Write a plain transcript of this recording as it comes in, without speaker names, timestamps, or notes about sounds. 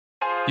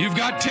You've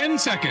got 10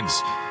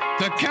 seconds.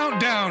 The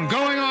countdown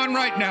going on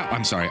right now.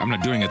 I'm sorry, I'm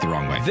not doing it the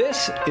wrong way.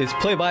 This is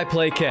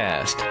Play-by-Play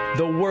Cast,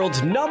 the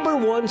world's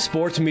 #1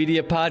 sports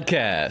media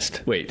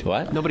podcast. Wait,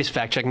 what? Nobody's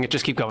fact-checking it.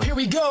 Just keep going. Here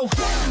we go.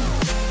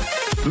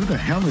 Who the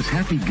hell is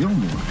Happy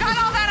Gilmore? Got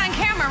all that on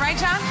camera, right,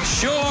 John?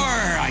 Sure,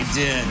 I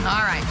did.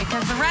 All right,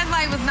 because the red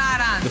light was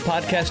not on. The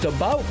podcast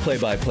about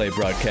play-by-play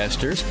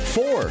broadcasters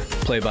for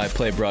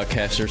play-by-play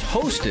broadcasters,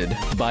 hosted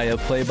by a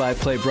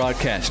play-by-play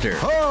broadcaster.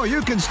 Oh,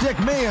 you can stick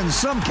me in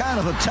some kind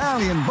of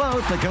Italian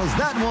boat because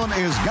that one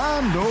is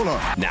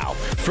gondola. Now,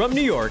 from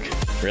New York,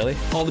 really?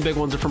 All the big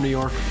ones are from New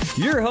York.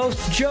 Your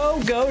host, Joe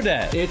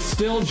Godet. It's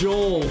still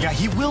Joel. Yeah,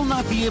 he will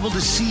not be able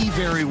to see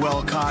very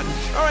well, Cotton.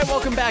 All right,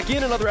 welcome back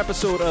in another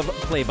episode of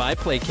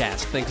Play-by-Play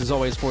Cast. Thanks as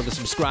always for the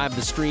subscribe,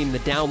 the stream, the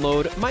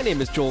download. My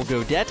name is Joel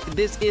Godet.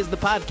 This is the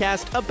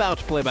podcast about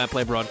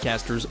play-by-play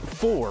broadcasters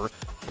for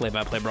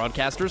play-by-play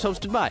broadcasters,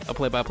 hosted by a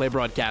play-by-play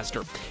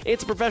broadcaster.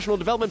 It's a professional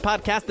development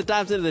podcast that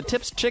dives into the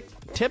tips,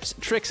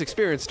 tricks,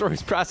 experience,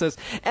 stories, process,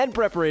 and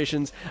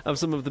preparations of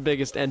some of the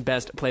biggest and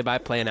best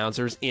play-by-play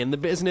announcers in the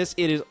business.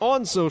 It is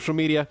on social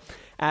media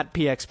at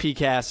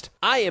PXPcast.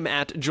 I am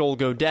at Joel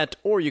Godet,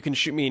 or you can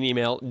shoot me an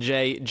email,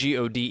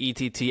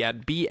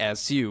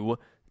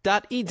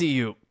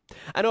 jgodett@bsu.edu.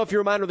 I know if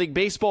you're a minor league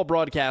baseball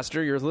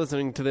broadcaster, you're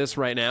listening to this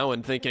right now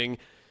and thinking,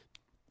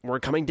 we're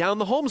coming down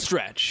the home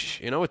stretch.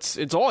 You know, it's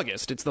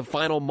August. It's the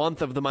final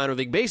month of the minor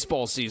league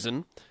baseball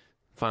season.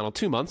 Final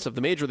 2 months of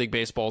the Major League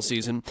Baseball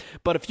season.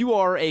 But if you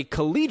are a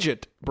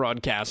collegiate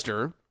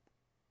broadcaster,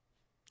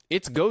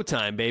 it's go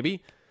time,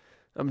 baby.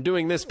 I'm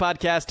doing this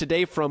podcast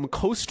today from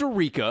Costa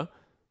Rica.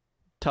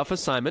 Tough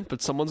assignment,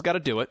 but someone's got to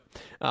do it.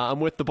 I'm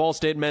with the Ball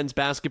State men's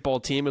basketball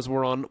team as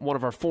we're on one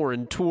of our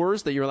foreign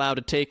tours that you're allowed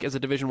to take as a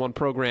Division I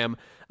program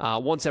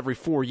once every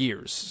 4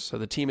 years. So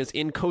the team is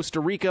in Costa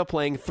Rica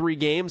playing 3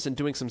 games and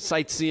doing some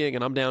sightseeing,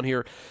 and I'm down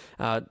here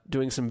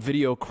doing some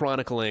video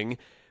chronicling.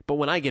 But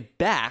when I get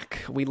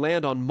back, we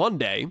land on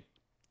Monday.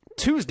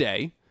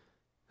 Tuesday,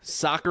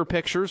 soccer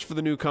pictures for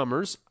the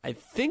newcomers. I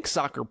think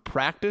soccer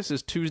practice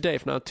is Tuesday.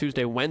 If not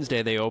Tuesday,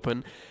 Wednesday they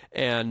open.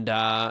 And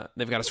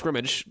they've got a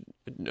scrimmage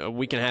a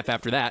week and a half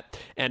after that.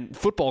 And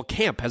football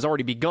camp has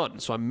already begun.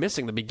 So I'm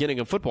missing the beginning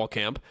of football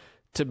camp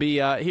to be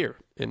here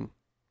in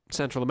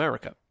Central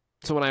America.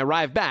 So when I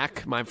arrive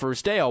back, my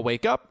first day, I'll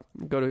wake up,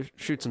 go to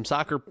shoot some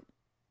soccer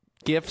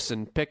GIFs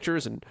and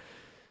pictures and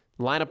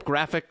line up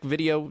graphic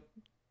video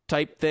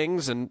type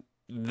things and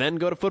then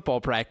go to football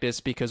practice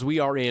because we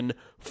are in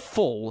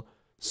full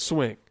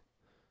swing.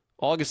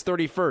 August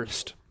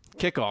 31st,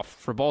 kickoff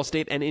for Ball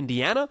State and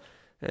Indiana,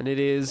 and it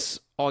is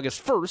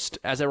August 1st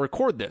as I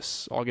record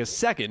this,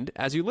 August 2nd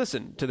as you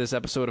listen to this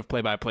episode of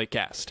Play-by-Play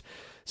Cast.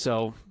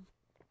 So,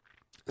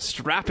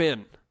 strap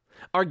in.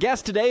 Our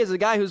guest today is a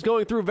guy who's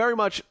going through very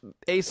much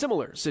a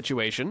similar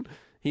situation.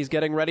 He's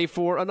getting ready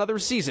for another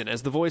season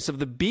as the voice of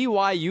the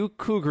BYU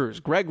Cougars.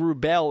 Greg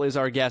Wrubell is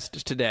our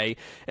guest today,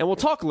 and we'll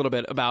talk a little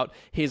bit about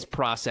his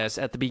process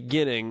at the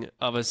beginning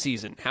of a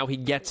season, how he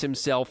gets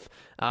himself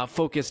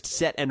focused,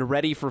 set, and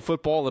ready for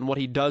football and what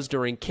he does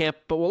during camp,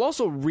 but we'll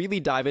also really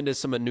dive into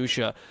some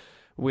minutia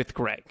with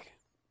Greg.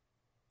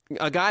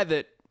 A guy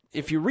that,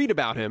 if you read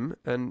about him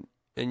and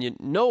you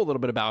know a little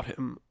bit about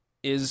him,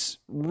 is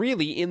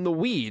really in the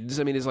weeds.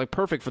 I mean, is like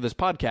perfect for this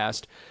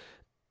podcast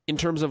in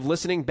terms of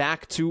listening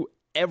back to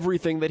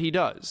everything that he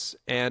does,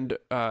 and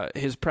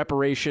his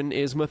preparation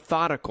is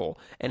methodical,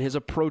 and his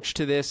approach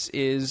to this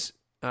is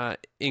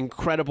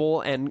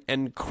incredible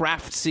and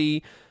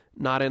craftsy,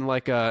 not in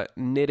like a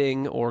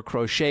knitting or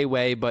crochet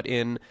way, but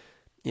in,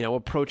 you know,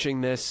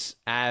 approaching this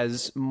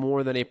as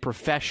more than a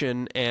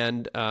profession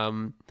and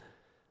a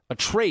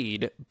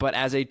trade, but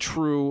as a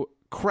true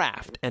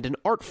craft and an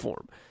art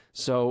form.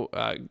 So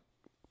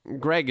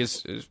Greg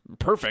is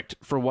perfect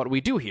for what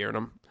we do here, and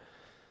I'm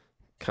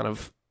kind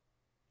of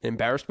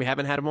embarrassed we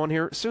haven't had him on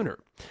here sooner.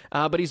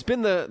 But he's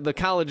been the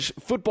college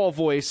football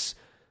voice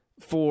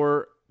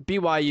for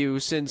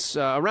BYU since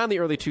around the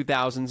early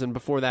 2000s, and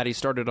before that he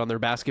started on their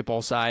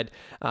basketball side.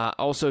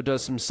 Also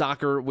does some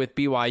soccer with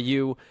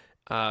BYU,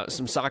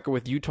 some soccer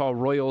with Utah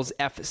Royals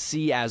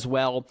FC as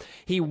well.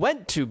 He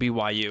went to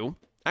BYU.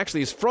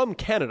 Actually, he's from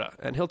Canada,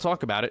 and he'll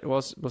talk about it.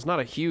 Was not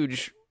a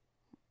huge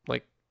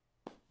like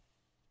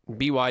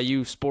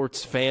BYU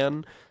sports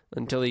fan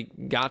until he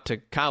got to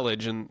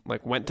college and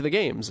like went to the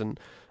games, and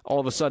all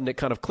of a sudden it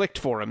kind of clicked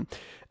for him.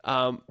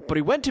 But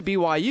he went to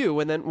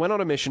BYU and then went on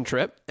a mission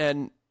trip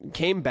and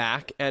came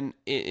back, and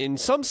in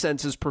some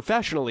senses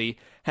professionally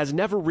has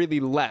never really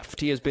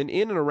left. He has been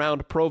in and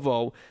around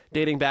Provo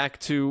dating back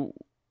to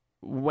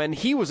when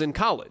he was in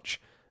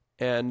college,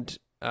 and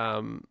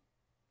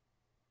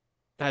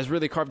has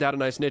really carved out a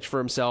nice niche for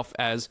himself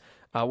as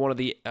one of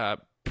the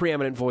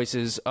preeminent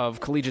voices of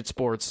collegiate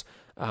sports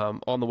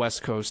on the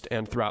West Coast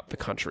and throughout the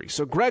country.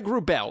 So Greg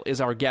Wrubell is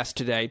our guest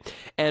today,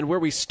 and where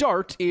we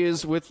start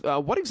is with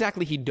what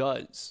exactly he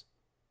does,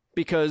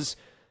 because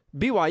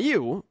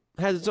BYU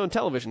has its own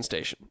television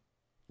station.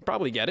 You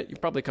probably get it.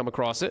 You've probably come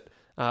across it.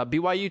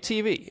 BYU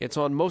TV. It's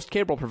on most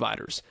cable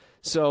providers.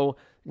 So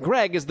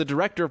Greg is the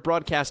director of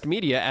broadcast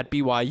media at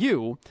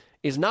BYU,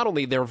 is not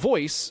only their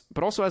voice,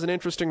 but also has an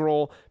interesting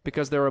role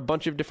because there are a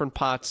bunch of different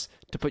pots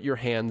to put your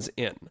hands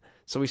in.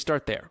 So we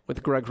start there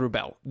with Greg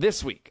Wrubell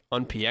this week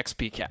on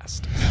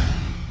PXPcast.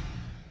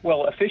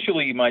 Well,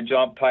 officially, my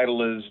job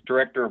title is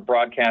Director of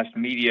Broadcast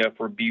Media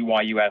for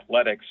BYU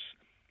Athletics,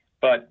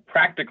 but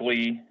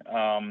practically,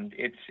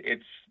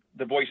 it's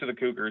the voice of the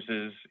Cougars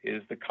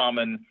is the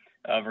common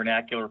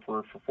vernacular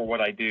for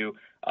what I do.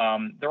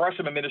 There are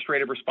some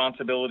administrative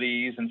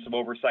responsibilities and some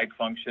oversight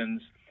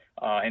functions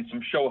and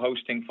some show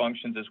hosting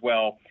functions as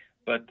well,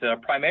 but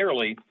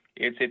primarily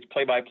it's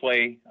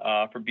play-by-play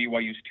for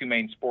BYU's two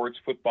main sports,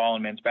 football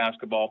and men's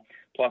basketball.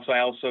 Plus, I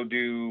also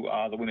do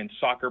the women's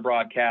soccer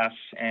broadcasts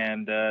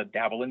and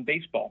dabble in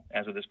baseball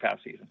as of this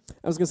past season.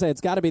 I was going to say,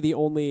 it's got to be the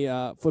only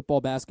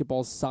football,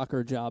 basketball,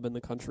 soccer job in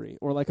the country,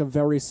 or like a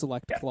very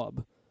select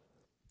club.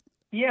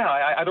 Yeah,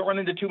 I don't run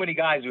into too many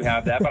guys who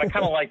have that, but I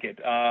kind of like it.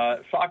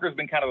 Soccer has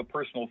been kind of a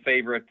personal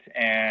favorite,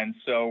 and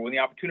so when the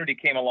opportunity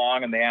came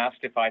along and they asked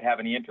if I'd have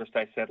any interest,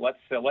 I said, let's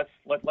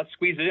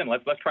squeeze it in.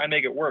 Let's try and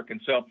make it work.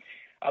 And so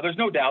there's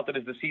no doubt that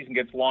as the season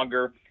gets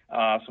longer,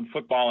 some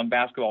football and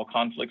basketball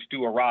conflicts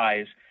do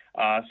arise.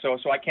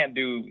 So I can't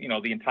do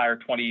the entire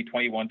 20,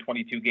 21,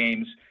 22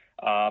 games,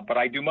 but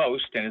I do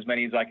most and as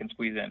many as I can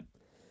squeeze in.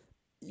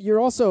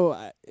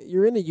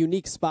 You're in a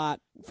unique spot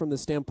from the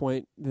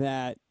standpoint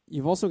that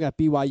you've also got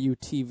BYU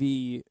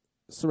TV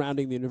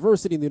surrounding the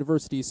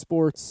university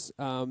sports.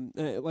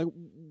 Like,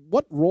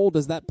 what role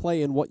does that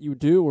play in what you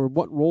do, or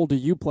what role do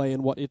you play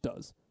in what it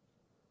does?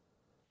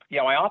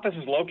 Yeah, my office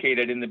is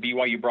located in the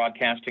BYU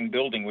Broadcasting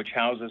Building, which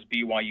houses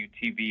BYU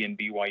TV and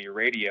BYU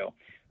Radio.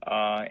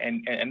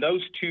 And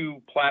those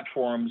two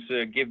platforms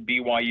give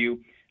BYU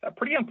a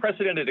pretty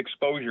unprecedented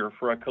exposure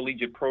for a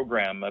collegiate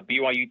program.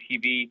 BYU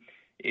TV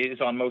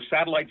is on most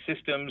satellite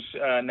systems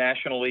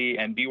nationally,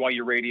 and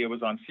BYU Radio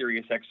is on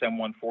Sirius XM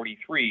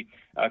 143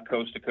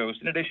 coast to coast,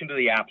 in addition to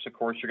the apps, of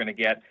course, you're going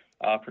to get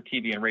for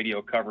TV and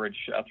radio coverage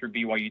through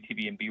BYU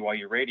TV and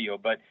BYU Radio.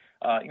 But,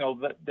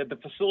 the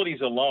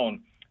facilities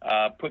alone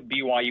put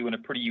BYU in a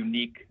pretty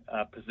unique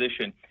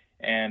position.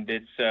 And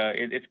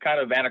it's kind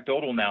of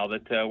anecdotal now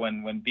that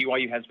when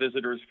BYU has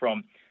visitors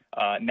from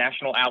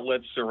national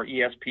outlets or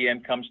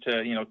ESPN comes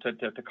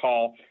to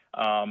call,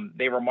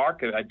 they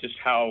remark at just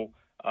how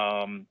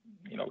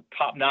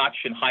top-notch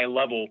and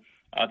high-level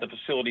the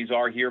facilities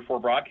are here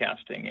for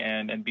broadcasting,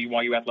 and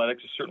BYU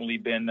Athletics has certainly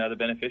been the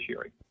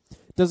beneficiary.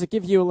 Does it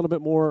give you a little bit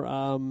more,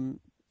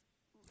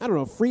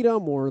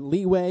 freedom or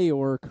leeway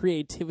or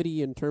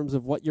creativity in terms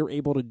of what you're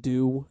able to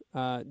do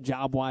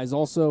job-wise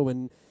also,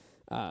 and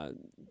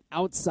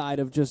outside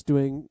of just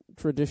doing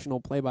traditional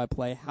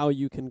play-by-play, how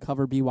you can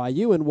cover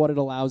BYU and what it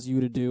allows you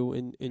to do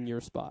in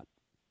your spot?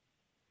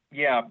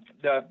 Yeah,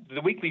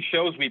 the weekly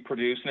shows we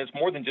produce, and it's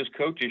more than just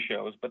coaches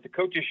shows, but the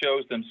coaches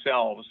shows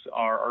themselves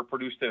are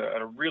produced at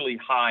a really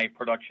high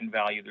production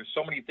value. There's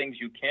so many things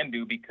you can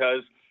do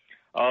because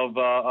of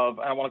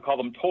I don't want to call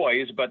them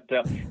toys, but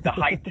the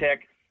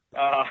high-tech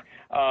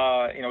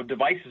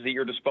devices at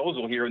your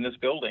disposal here in this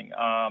building.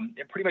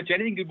 Pretty much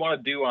anything you'd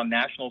want to do on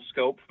national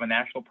scope from a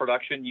national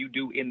production, you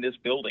do in this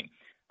building.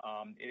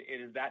 It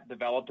is that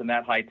developed and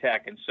that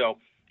high-tech, and so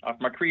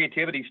from a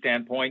creativity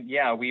standpoint,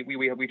 yeah,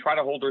 we try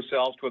to hold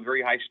ourselves to a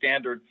very high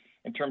standard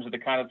in terms of the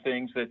kind of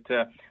things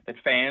that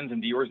fans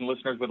and viewers and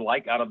listeners would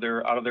like out of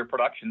their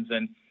productions,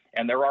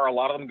 and there are a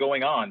lot of them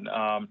going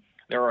on.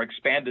 There are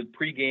expanded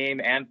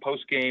pregame and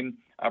postgame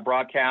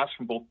broadcasts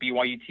from both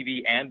BYU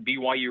TV and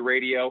BYU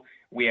Radio.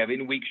 We have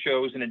in-week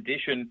shows in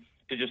addition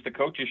to just the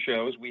coaches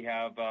shows. We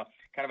have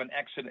kind of an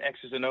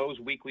X's and O's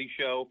weekly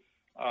show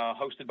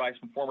hosted by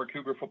some former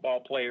Cougar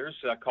football players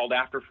called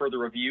After Further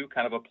Review,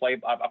 kind of a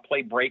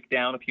play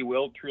breakdown, if you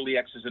will, truly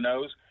X's and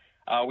O's.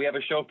 We have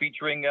a show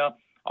featuring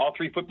all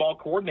three football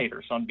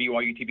coordinators on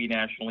BYU TV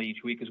nationally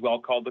each week as well,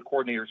 called the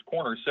Coordinator's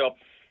Corner. So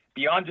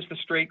beyond just the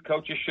straight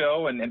coaches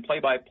show and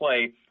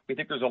play-by-play, we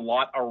think there's a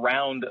lot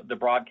around the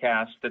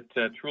broadcast that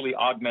truly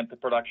augment the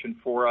production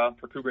for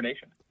Cougar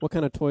Nation. What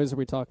kind of toys are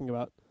we talking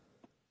about?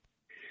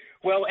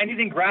 Well,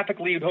 anything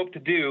graphically you'd hope to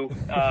do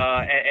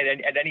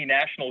at any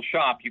national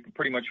shop, you can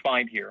pretty much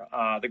find here.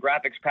 The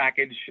graphics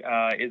package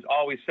is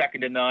always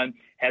second to none,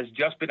 has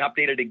just been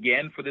updated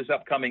again for this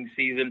upcoming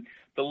season.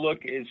 The look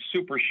is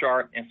super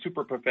sharp and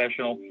super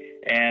professional,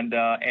 and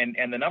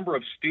the number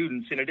of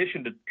students, in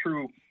addition to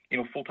true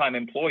full-time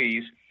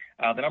employees,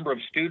 the number of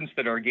students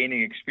that are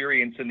gaining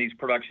experience in these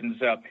productions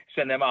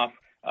send them off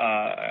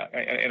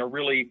in a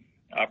really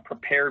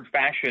prepared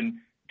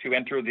fashion to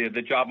enter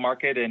the job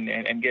market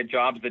and get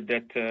jobs that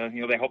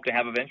they hope to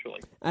have eventually.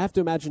 I have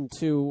to imagine,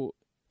 too,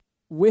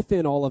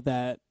 within all of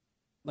that,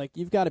 like,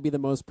 you've got to be the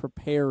most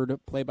prepared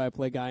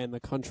play-by-play guy in the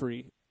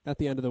country at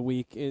the end of the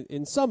week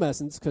in some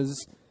essence,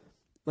 because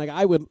like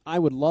I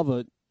would love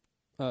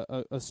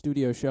a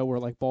studio show where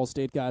like Ball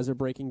State guys are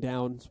breaking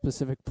down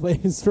specific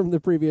plays from the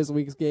previous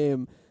week's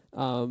game,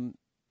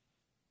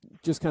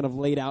 just kind of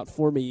laid out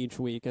for me each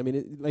week. I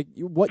mean,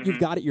 what you've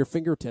got at your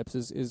fingertips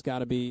is got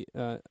to be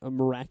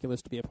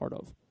miraculous to be a part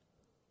of.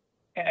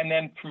 And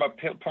then from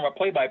a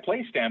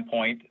play-by-play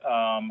standpoint,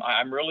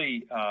 I'm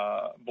really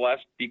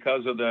blessed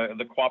because of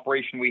the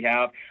cooperation we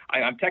have.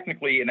 I'm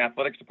technically an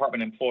athletics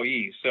department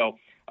employee, so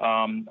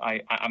I'm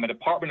a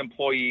department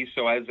employee.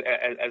 So as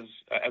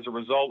a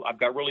result, I've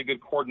got really good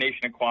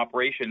coordination and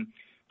cooperation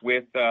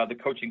with the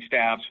coaching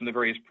staffs from the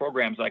various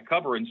programs I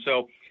cover. And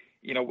so,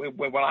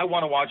 when I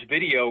want to watch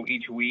video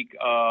each week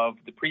of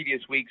the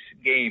previous week's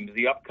games,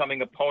 the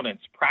upcoming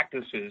opponents,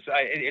 practices,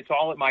 it's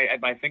all at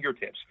my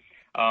fingertips.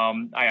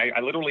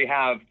 I literally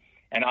have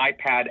an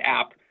iPad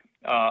app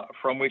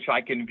from which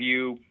I can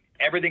view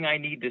everything I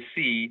need to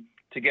see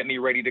to get me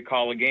ready to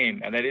call a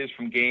game. And that is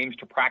from games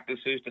to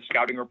practices to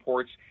scouting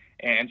reports.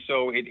 And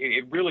so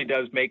it really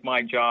does make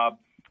my job,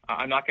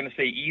 I'm not going to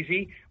say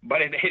easy,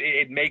 but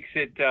it makes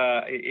it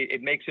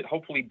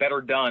hopefully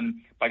better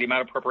done by the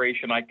amount of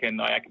preparation I can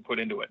put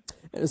into it.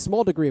 And a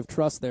small degree of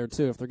trust there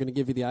too, if they're going to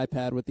give you the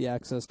iPad with the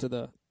access to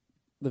the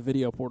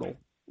video portal,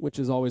 which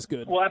is always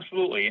good. Well,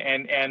 absolutely.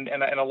 And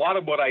a lot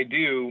of what I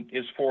do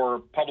is for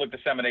public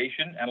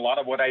dissemination, and a lot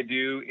of what I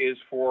do is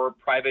for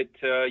private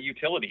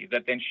utility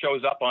that then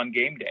shows up on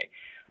game day.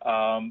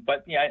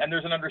 But yeah, and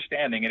there's an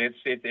understanding, and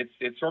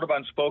it's sort of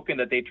unspoken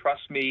that they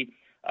trust me,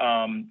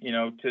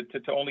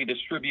 to only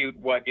distribute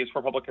what is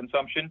for public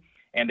consumption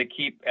and to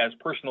keep as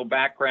personal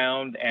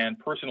background and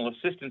personal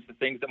assistance to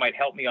things that might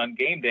help me on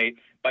game day,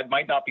 but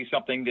might not be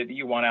something that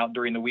you want out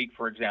during the week,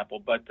 for example.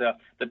 But the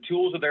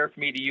tools are there for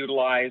me to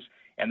utilize.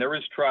 And there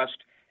is trust,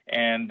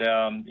 and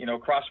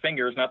cross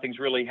fingers, nothing's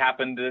really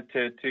happened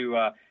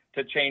to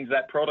change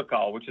that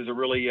protocol, which is a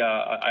really,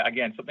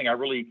 again, something I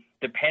really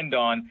depend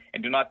on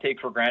and do not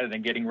take for granted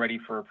in getting ready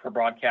for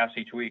broadcasts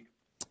each week.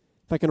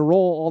 If I can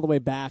roll all the way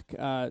back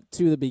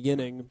to the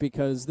beginning,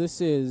 because this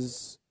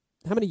is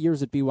how many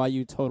years at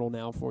BYU total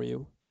now for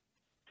you?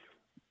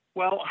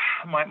 Well,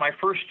 my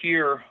first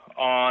year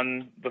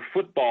on the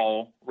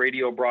football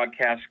radio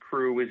broadcast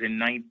crew was in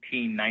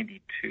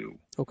 1992.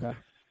 Okay.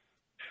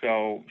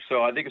 So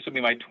I think this will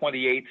be my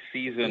 28th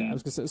season I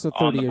was gonna say, so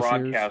on the 30-ish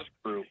broadcast years.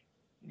 crew.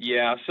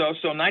 Yeah,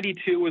 so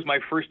 92 was my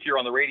first year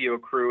on the radio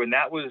crew, and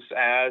that was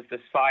as the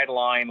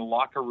sideline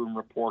locker room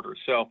reporter.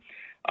 So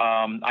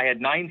I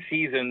had 9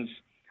 seasons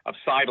of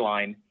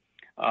sideline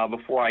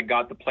before I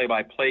got the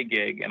play-by-play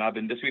gig,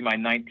 and this will be my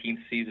 19th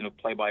season of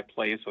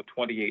play-by-play, so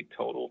 28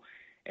 total.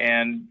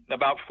 And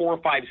about 4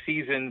 or 5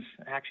 seasons,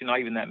 actually not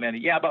even that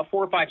many, about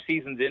 4 or 5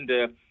 seasons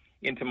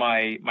into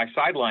my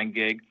sideline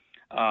gig,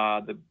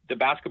 the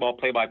basketball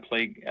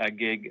play-by-play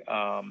gig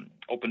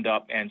opened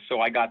up, and so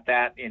I got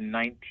that in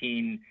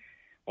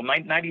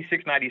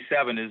 96,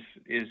 97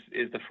 is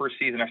the first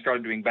season I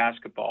started doing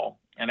basketball,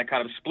 and I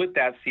kind of split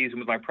that season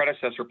with my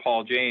predecessor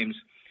Paul James,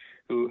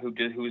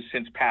 who's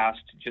since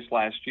passed just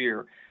last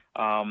year.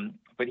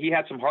 But he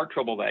had some heart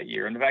trouble that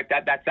year, and in fact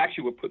that's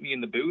actually what put me in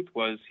the booth.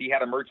 Was he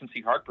had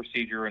emergency heart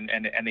procedure, and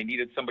they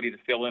needed somebody to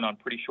fill in on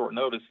pretty short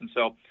notice, and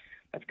so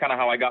that's kind of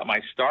how I got my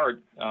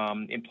start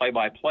in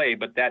play-by-play.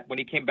 But that when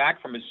he came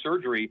back from his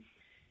surgery,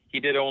 he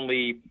did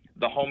only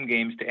the home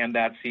games to end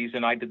that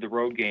season. I did the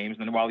road games.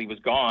 And then while he was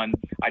gone,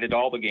 I did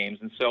all the games.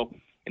 And so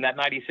in that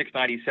 96,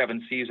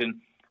 97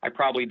 season, I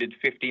probably did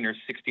 15 or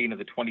 16 of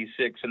the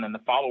 26. And then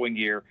the following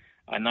year,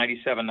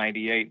 97,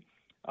 98,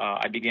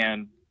 I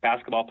began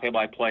basketball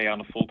play-by-play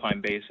on a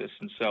full-time basis.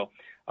 And so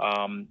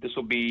this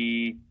will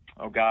be,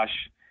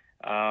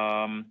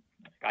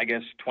 I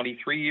guess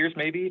 23 years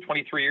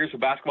of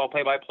basketball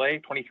play-by-play,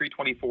 23,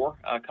 24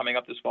 coming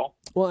up this fall.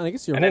 Well, and I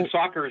guess then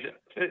soccer's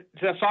a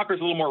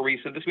little more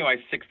recent. This will be my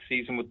 6th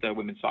season with the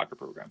women's soccer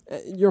program.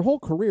 Your whole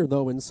career,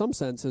 though, in some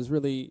sense, is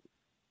really,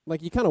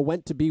 like, you kind of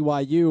went to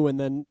BYU and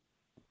then,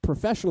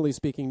 professionally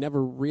speaking,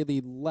 never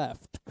really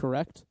left,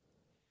 correct?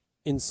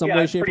 In some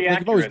way, shape, or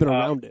you've always been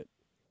around it.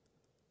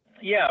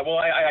 Yeah, well,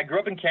 I grew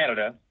up in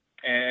Canada.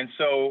 And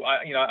so,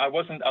 I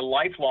wasn't a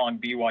lifelong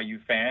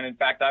BYU fan. In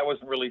fact, I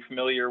wasn't really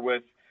familiar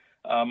with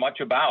much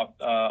about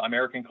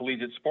American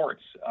collegiate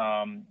sports.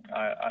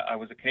 I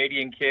was a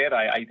Canadian kid.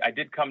 I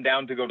did come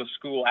down to go to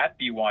school at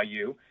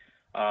BYU.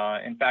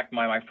 In fact,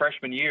 my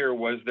freshman year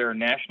was their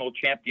national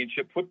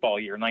championship football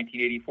year,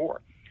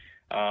 1984.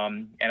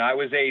 And I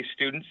was a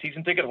student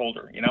season ticket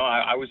holder.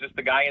 I was just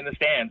the guy in the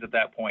stands at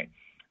that point.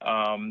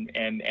 And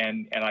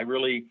I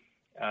really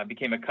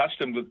became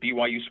accustomed with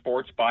BYU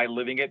sports by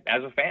living it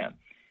as a fan.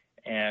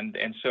 And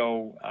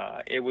so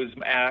it was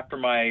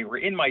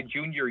in my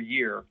junior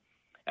year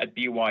at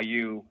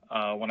BYU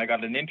when I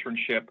got an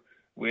internship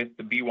with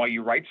the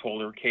BYU rights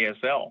holder,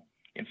 KSL,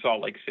 in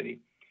Salt Lake City.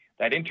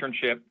 That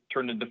internship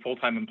turned into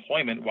full-time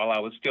employment while I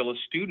was still a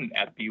student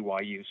at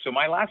BYU. So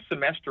my last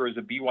semester as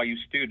a BYU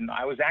student,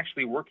 I was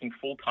actually working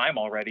full-time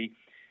already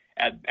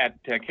at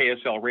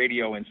KSL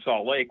Radio in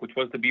Salt Lake, which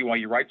was the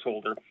BYU rights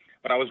holder.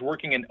 But I was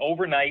working an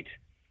overnight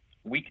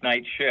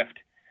weeknight shift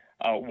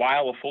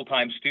while a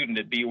full-time student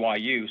at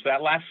BYU. So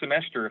that last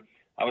semester,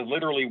 I was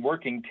literally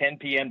working 10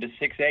 p.m. to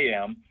 6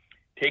 a.m.,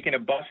 taking a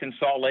bus in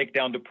Salt Lake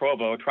down to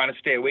Provo, trying to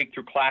stay awake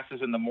through classes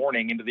in the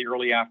morning into the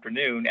early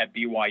afternoon at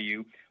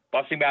BYU,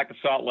 busing back to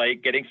Salt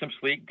Lake, getting some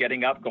sleep,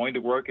 getting up, going to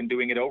work, and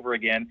doing it over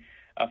again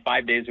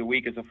 5 days a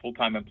week as a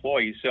full-time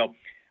employee. So,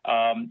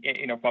 from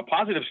a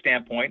positive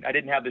standpoint, I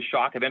didn't have the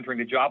shock of entering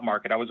the job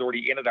market. I was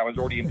already in it. I was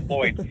already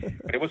employed.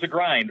 But it was a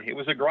grind. It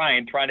was a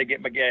grind trying to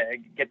get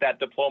that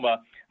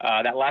diploma.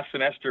 That last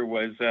semester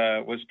was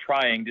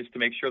trying, just to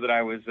make sure that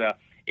I was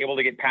able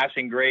to get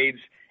passing grades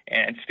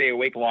and stay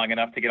awake long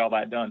enough to get all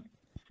that done.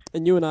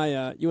 And you and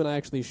I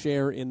actually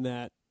share in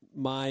that.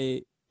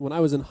 When I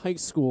was in high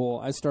school,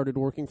 I started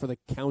working for the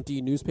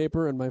county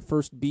newspaper, and my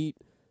first beat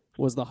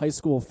was the high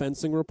school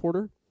fencing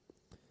reporter.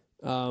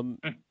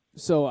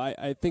 So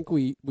I think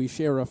we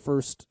share a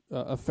first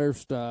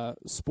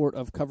sport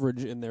of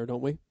coverage in there,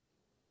 don't we?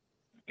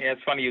 Yeah,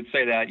 it's funny you'd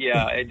say that.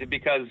 Yeah,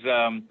 because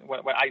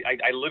when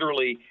I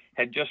literally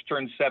had just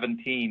turned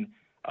 17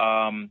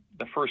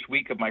 the first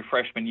week of my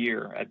freshman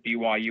year at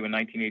BYU in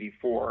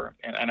 1984,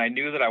 and I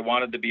knew that I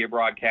wanted to be a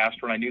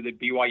broadcaster, and I knew that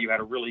BYU had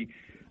a really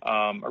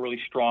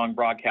strong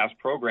broadcast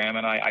program,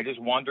 and I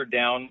just wandered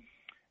down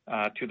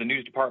to the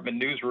news department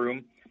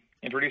newsroom,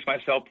 introduced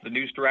myself to the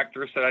news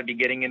director, said I'd be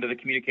getting into the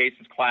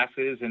communications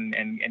classes and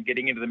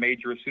getting into the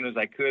major as soon as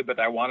I could, but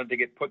I wanted to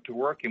get put to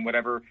work in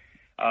whatever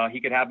he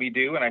could have me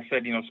do. And I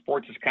said,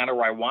 sports is kind of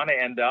where I want to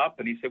end up.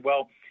 And he said,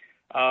 well,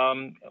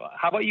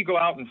 how about you go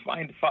out and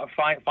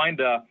find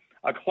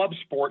a club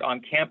sport on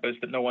campus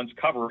that no one's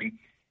covering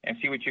and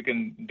see what you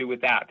can do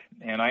with that.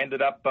 And I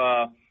ended up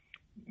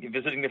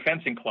visiting the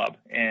fencing club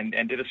and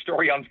did a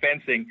story on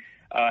fencing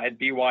at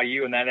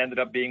BYU, and that ended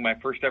up being my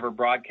first ever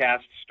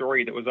broadcast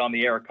story that was on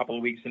the air a couple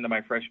of weeks into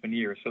my freshman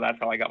year. So that's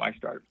how I got my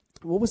start.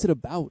 What was it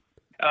about?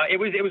 It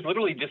was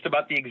literally just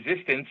about the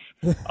existence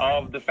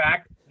of the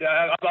fact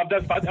of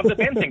the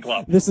fencing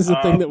club. This is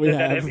a thing that we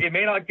have. It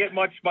may not get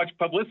much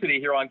publicity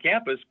here on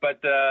campus, but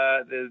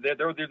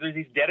there's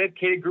these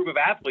dedicated group of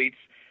athletes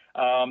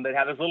that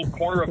have this little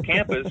corner of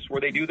campus where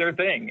they do their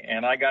thing,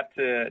 and I got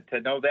to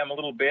know them a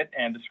little bit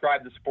and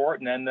describe the sport,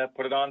 and then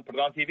put it on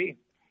TV.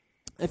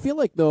 I feel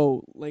like,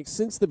 though,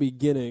 since the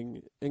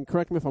beginning, and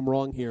correct me if I'm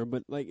wrong here,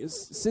 but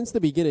since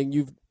the beginning,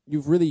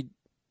 you've really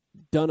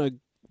done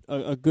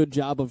a good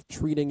job of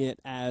treating it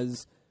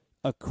as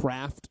a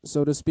craft,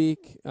 so to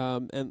speak.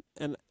 And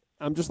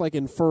I'm just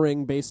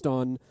inferring based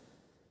on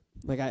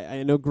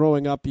I know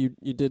growing up you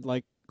did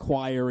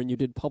choir and you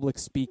did public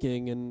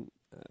speaking and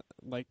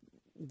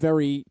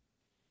very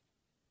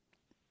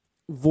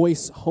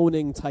voice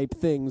honing type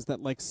things that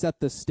set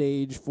the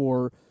stage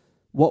for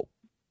what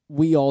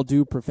we all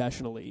do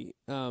professionally.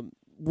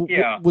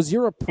 Was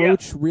your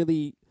approach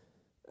really,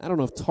 I don't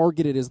know if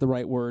targeted is the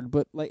right word,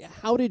 but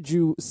how did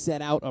you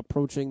set out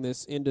approaching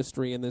this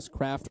industry and this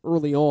craft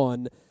early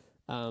on,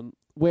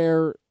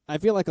 where I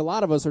feel like a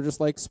lot of us are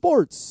just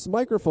sports,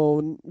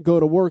 microphone, go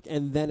to work,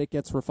 and then it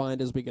gets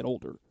refined as we get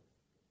older?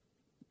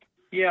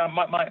 Yeah,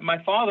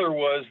 my father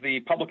was the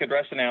public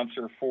address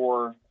announcer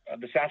for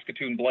the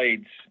Saskatoon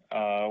Blades,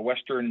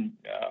 Western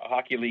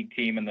Hockey League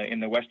team in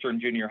the Western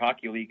Junior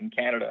Hockey League in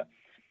Canada.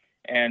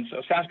 And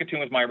so Saskatoon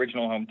was my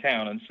original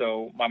hometown. And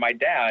so my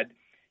dad,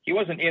 he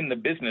wasn't in the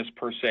business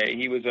per se.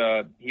 He was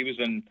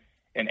an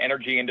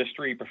energy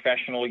industry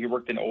professional. He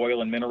worked in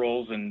oil and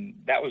minerals, and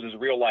that was his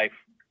real life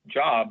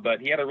job. But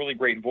he had a really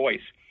great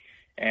voice.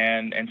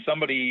 And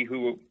somebody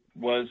who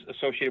was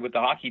associated with the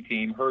hockey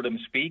team heard him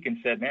speak and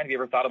said, "Man, have you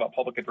ever thought about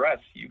public address?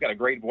 You've got a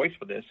great voice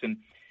for this." And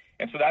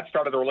so that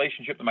started a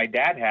relationship that my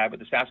dad had with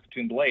the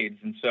Saskatoon Blades.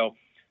 And so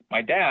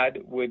my dad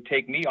would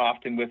take me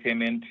often with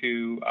him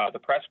into the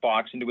press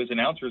box, into his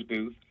announcer's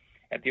booth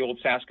at the old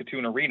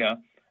Saskatoon Arena,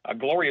 a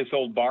glorious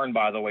old barn,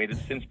 by the way,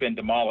 that's since been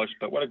demolished,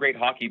 but what a great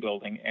hockey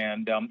building.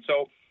 And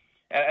so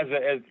as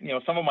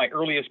some of my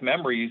earliest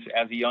memories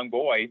as a young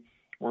boy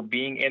were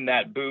being in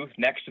that booth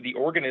next to the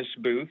organist's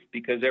booth,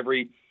 because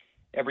every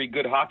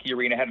good hockey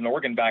arena had an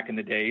organ back in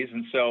the days.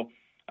 And so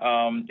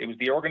it was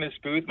the organist's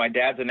booth, my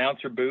dad's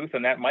announcer booth,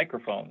 and that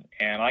microphone.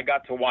 And I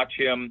got to watch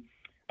him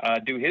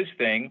do his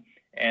thing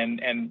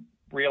and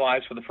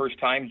realize for the first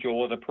time,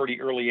 Joel, at a pretty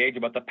early age,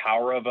 about the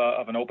power of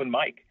an open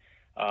mic.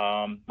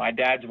 My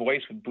dad's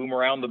voice would boom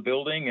around the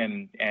building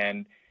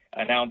and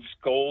announce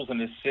goals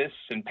and assists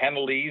and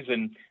penalties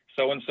and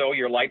so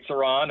your lights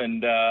are on.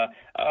 And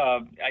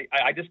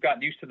I just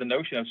got used to the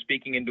notion of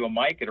speaking into a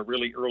mic at a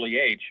really early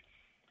age.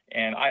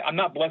 And I'm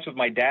not blessed with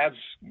my dad's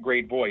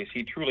great voice.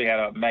 He truly had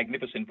a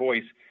magnificent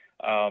voice.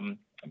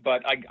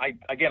 But I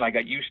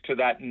got used to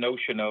that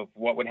notion of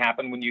what would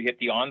happen when you hit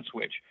the on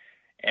switch.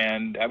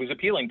 And that was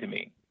appealing to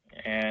me.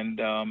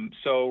 And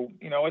so,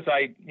 as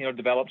I,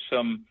 developed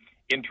some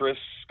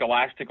interests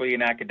scholastically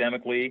and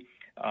academically,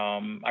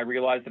 I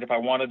realized that if I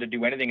wanted to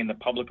do anything in the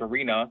public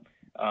arena,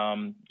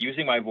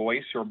 using my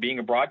voice or being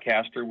a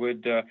broadcaster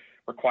would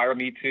require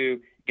me to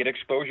get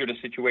exposure to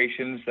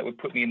situations that would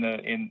put me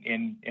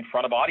in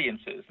front of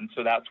audiences. And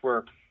so that's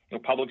where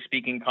public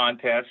speaking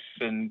contests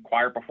and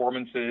choir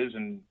performances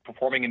and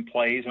performing in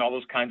plays and all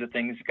those kinds of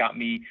things got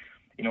me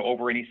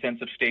over any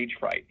sense of stage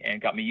fright and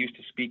got me used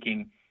to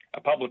speaking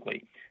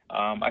publicly.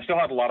 I still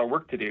have a lot of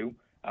work to do.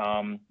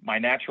 My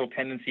natural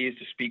tendency is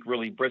to speak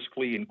really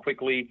briskly and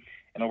quickly,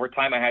 and over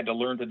time I had to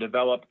learn to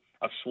develop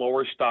a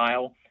slower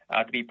style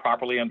to be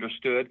properly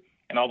understood.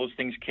 and all those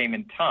things came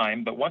in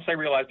time. But once I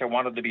realized I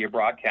wanted to be a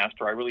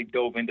broadcaster, I really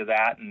dove into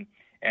that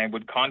and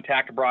would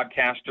contact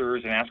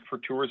broadcasters and ask for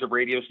tours of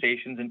radio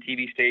stations and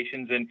TV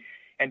stations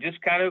and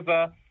just kind of,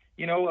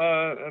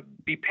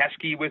 be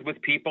pesky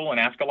with people and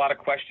ask a lot of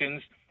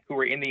questions who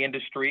were in the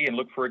industry and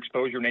look for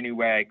exposure in any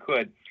way I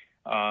could.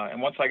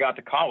 And once I got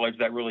to college,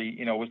 that really,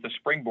 was the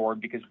springboard,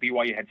 because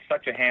BYU had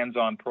such a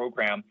hands-on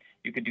program.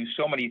 You could do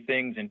so many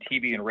things in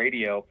TV and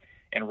radio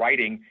and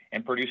writing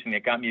and producing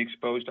that got me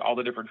exposed to all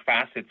the different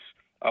facets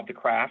of the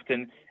craft.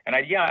 And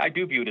I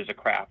do view it as a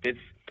craft.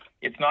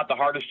 It's not the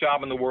hardest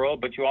job in the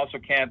world, but you also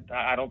can't,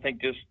 I don't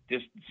think, just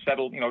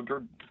settle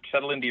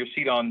into your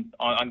seat on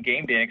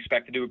game day and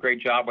expect to do a great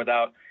job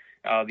without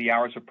the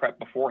hours of prep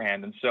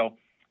beforehand. And so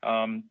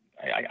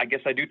I guess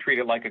I do treat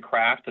it like a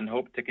craft and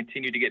hope to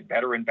continue to get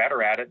better and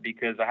better at it,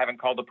 because I haven't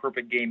called a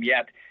perfect game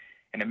yet,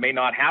 and it may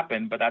not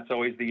happen, but that's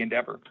always the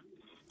endeavor.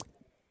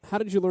 How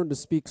did you learn to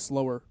speak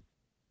slower?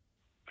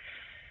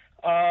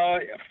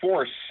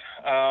 Force.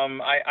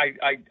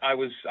 I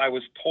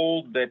was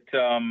told that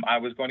I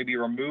was going to be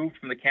removed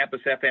from the campus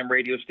FM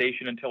radio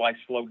station until I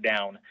slowed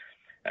down.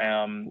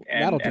 And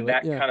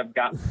that kind of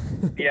got,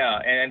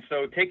 and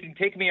so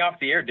taking me off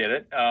the air did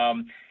it.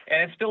 And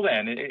it's still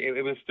then.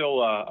 It was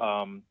still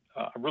a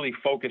really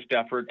focused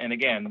effort. And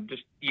again,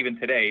 just even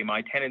today,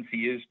 my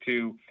tendency is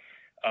to,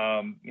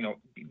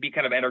 be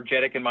kind of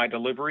energetic in my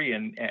delivery,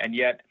 and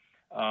yet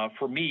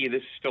for me,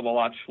 this is still a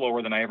lot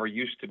slower than I ever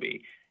used to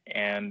be.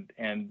 And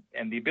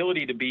the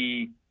ability to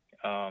be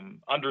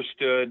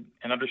understood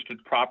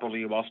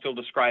properly while still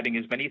describing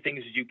as many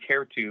things as you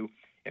care to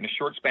in a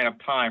short span of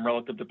time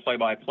relative to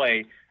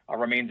play-by-play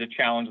remains a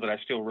challenge that I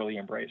still really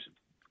embrace.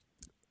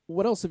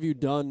 What else have you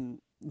done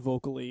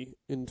vocally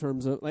in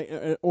terms of,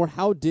 or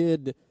how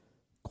did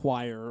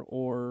choir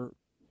or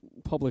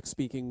public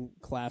speaking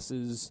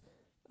classes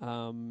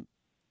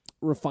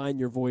refine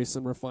your voice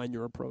and refine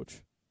your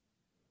approach?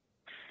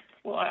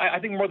 Well, I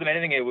think more than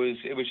anything, it was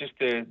just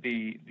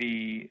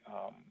the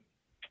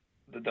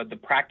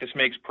practice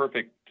makes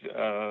perfect,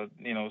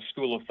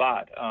 school of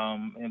thought.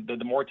 And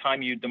the more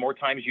times you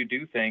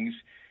do things,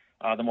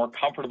 the more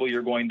comfortable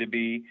you're going to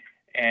be,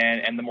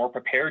 and the more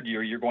prepared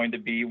you're going to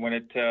be when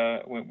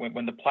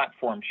the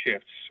platform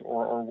shifts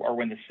or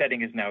when the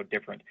setting is now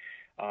different.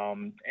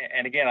 And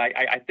again,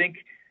 I think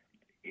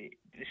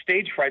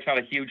stage fright's not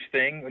a huge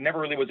thing. It never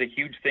really was a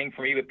huge thing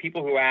for me. But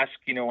people who ask,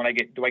 do I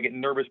get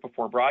nervous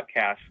before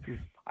broadcast?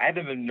 I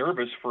haven't been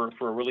nervous for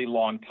a really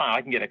long time.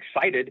 I can get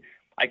excited.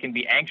 I can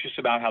be anxious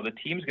about how the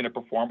team's going to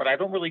perform, but I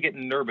don't really get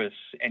nervous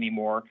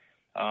anymore.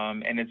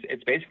 And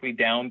it's basically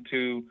down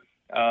to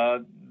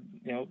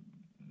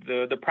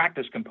the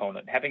practice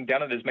component. Having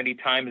done it as many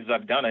times as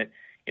I've done it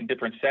in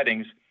different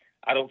settings,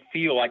 I don't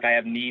feel like I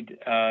have need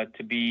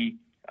to be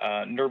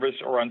nervous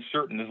or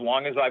uncertain as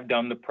long as I've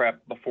done the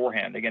prep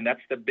beforehand. Again,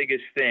 that's the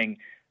biggest thing.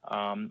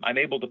 I'm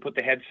able to put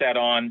the headset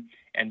on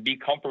and be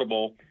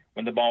comfortable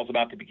when the ball's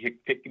about to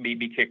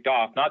be kicked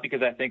off, not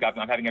because I think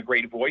I'm having a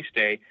great voice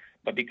day,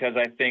 but because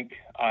I think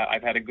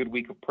I've had a good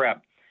week of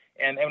prep.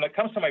 And when it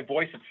comes to my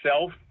voice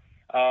itself,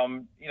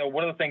 one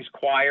of the things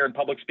choir and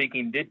public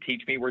speaking did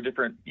teach me were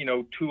different,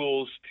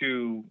 tools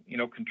to,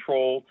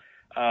 control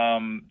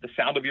the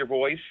sound of your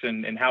voice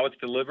and how it's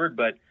delivered.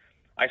 But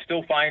I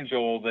still find,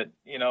 Joel, that,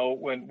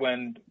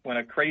 when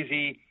a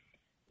crazy,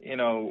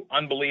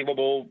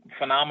 unbelievable,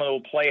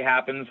 phenomenal play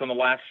happens on the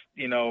last,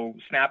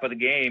 snap of the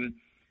game,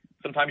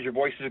 sometimes your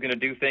voice is going to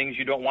do things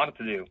you don't want it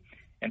to do.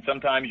 And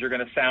sometimes you're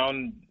going to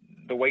sound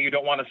the way you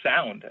don't want to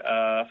sound.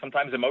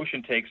 Sometimes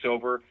emotion takes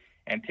over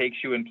and takes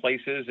you in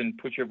places and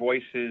puts your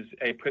voice in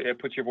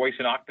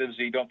octaves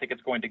that you don't think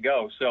it's going to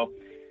go. So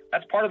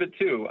that's part of it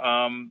too.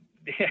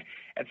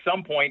 At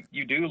some point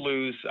you do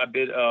lose a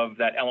bit of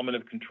that element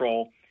of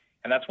control.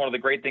 And that's one of the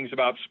great things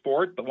about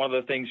sport, but one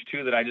of the things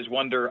too that I just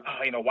wonder,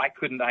 why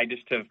couldn't I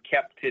just have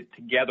kept it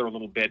together a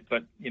little bit?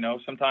 But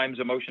sometimes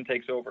emotion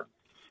takes over.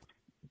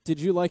 Did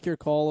you like your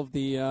call of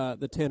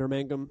the Tanner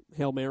Mangum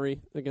Hail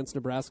Mary against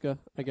Nebraska?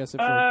 I guess if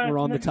we're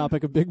on the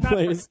topic of big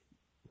plays.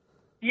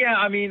 Yeah,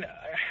 I mean,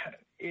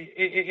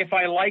 if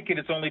I like it,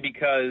 it's only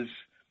because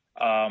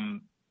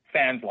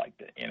fans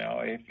liked it.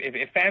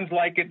 If fans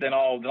like it, then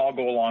I'll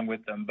go along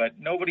with them. But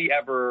nobody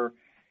ever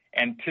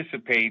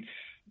anticipates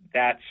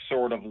that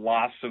sort of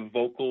loss of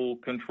vocal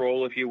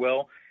control, if you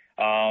will.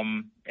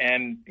 And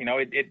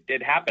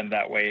it happened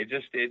that way.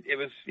 It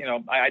was,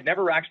 I'd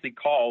never actually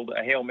called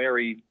a Hail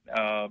Mary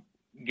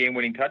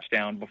game-winning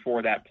touchdown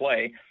before that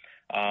play.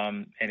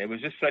 And it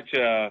was just such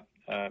a,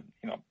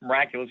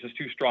 miraculous is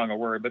too strong a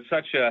word, but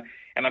such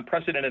an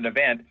unprecedented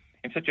event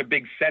in such a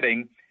big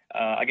setting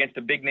against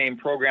a big-name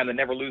program that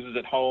never loses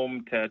at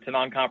home to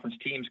non-conference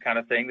teams kind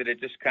of thing, that it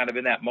just kind of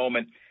in that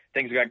moment,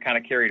 things got kind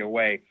of carried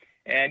away.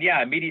 And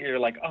yeah, immediately you're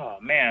like, oh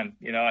man,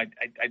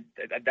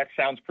 that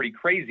sounds pretty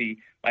crazy.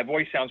 My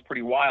voice sounds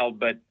pretty wild,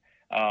 but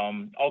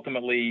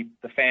ultimately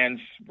the fans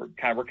were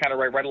kind of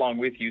right along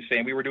with you,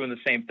 saying we were doing the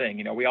same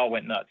thing. We all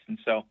went nuts, and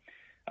so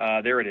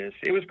there it is.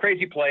 It was a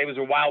crazy play. It was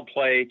a wild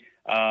play.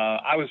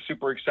 I was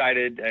super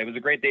excited. It was a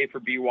great day for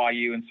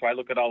BYU, and so I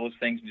look at all those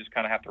things and just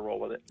kind of have to roll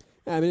with it.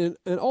 I mean,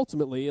 and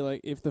ultimately,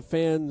 like, if the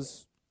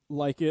fans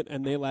like it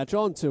and they latch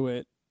on to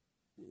it,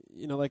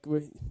 you know, like,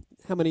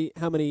 how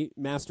many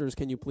masters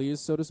can you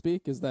please, so to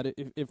speak? Is that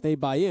if they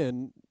buy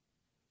in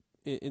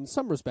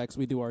some respects,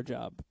 we do our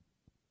job.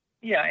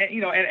 Yeah,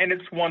 and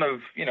it's one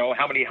of,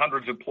 how many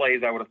hundreds of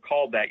plays I would have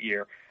called that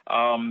year.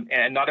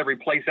 And not every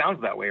play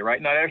sounds that way,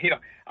 right? Not every,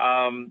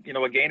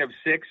 a gain of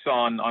 6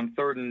 on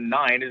 3rd and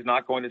 9 is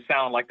not going to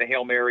sound like the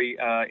Hail Mary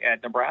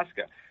at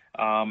Nebraska.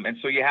 And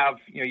so you have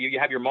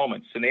your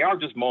moments, and they are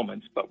just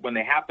moments, but when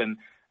they happen,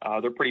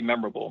 they're pretty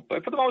memorable.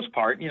 But for the most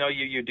part,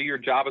 you do your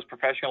job as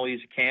professionally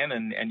as you can,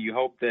 and you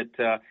hope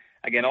that,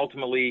 again,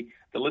 ultimately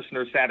the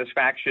listener's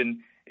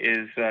satisfaction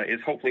is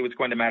hopefully what's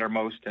going to matter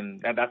most,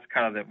 and that's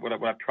kind of what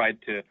I've tried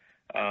to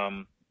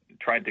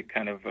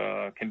kind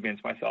of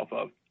convince myself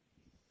of.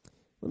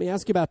 Let me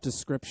ask you about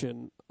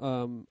description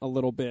a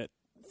little bit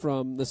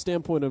from the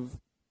standpoint of,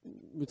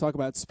 we talk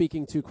about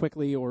speaking too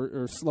quickly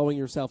or slowing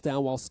yourself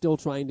down while still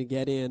trying to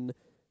get in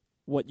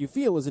what you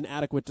feel is an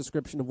adequate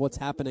description of what's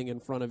happening in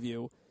front of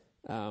you.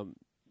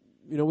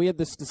 We had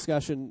this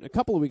discussion a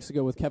couple of weeks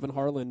ago with Kevin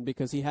Harlan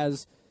because he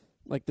has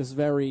like this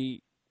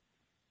very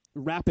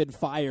rapid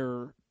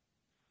fire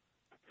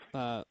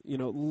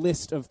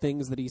list of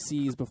things that he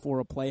sees before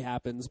a play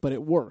happens, but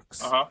it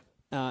works.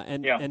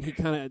 And he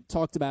kind of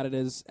talked about it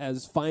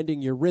as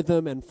finding your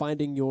rhythm and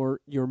finding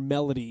your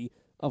melody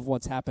of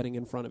what's happening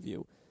in front of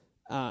you.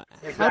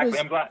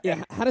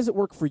 Exactly. How does it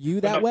work for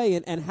you that way,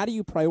 and how do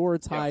you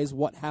prioritize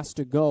what has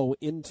to go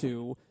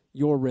into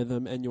your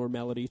rhythm and your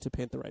melody to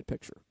paint the right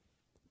picture?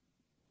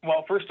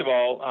 Well, first of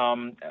all,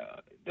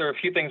 there are a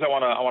few things I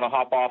want to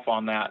hop off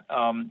on that.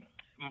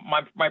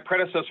 My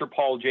predecessor,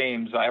 Paul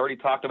James, I already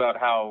talked about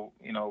how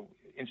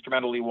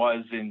instrumental he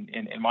was in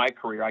my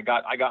career. I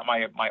got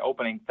my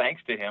opening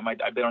thanks to him.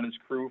 I've been on his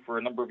crew for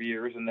a number of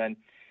years, and then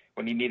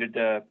when he needed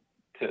to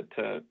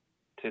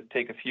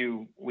take a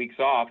few weeks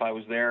off, I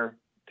was there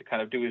to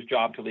kind of do his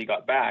job till he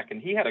got back. And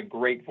he had a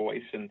great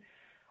voice, and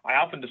I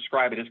often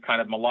describe it as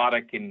kind of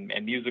melodic and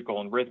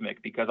musical and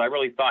rhythmic because I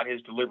really thought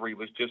his delivery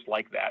was just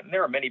like that. And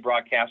there are many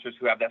broadcasters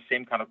who have that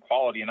same kind of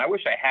quality, and I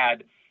wish I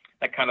had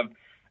that kind of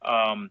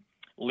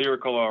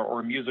lyrical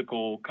or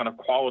musical kind of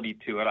quality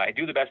to it. I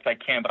do the best I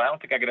can, but I don't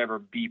think I could ever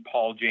be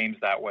Paul James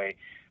that way.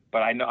 But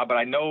I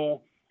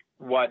know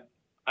what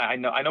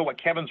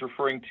Kevin's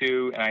referring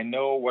to, and I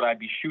know what I'd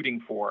be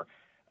shooting for.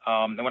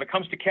 And when it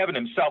comes to Kevin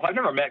himself, I've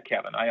never met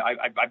Kevin.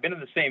 I've been in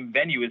the I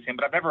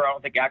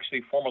don't think,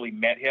 actually formally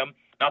met him.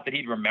 Not that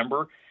he'd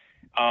remember.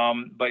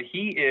 But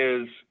he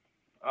is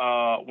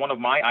one of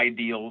my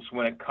ideals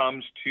when it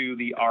comes to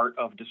the art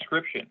of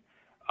description.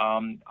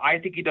 I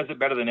think he does it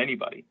better than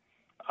anybody.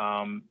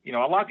 A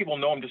lot of people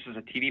know him just as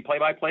a TV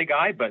play-by-play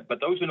guy, but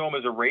those who know him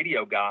as a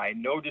radio guy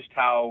know just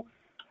how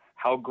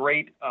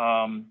great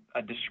a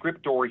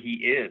descriptor he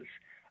is.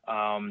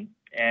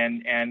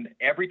 And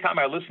every time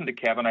I listen to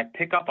Kevin, I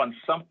pick up on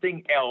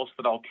something else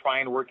that I'll try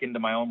and work into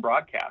my own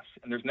broadcast.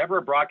 And there's never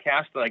a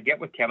broadcast that I get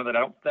with Kevin that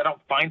I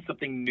don't find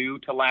something new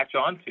to latch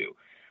onto.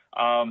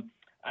 I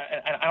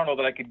don't know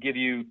that I could give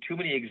you too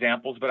many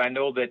examples, but I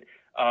know that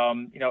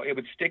it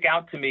would stick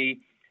out to me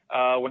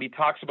when he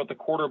talks about the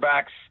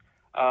quarterback's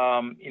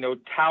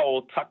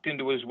towel tucked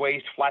into his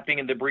waist, flapping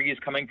in the breeze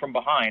coming from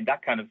behind,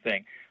 that kind of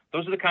thing.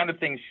 Those are the kinds of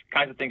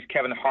things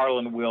Kevin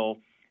Harlan will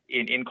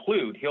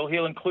include.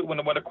 He'll include when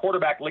a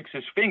quarterback licks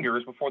his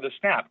fingers before the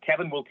snap.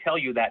 Kevin will tell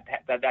you that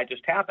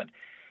just happened.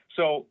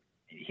 So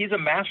he's a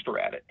master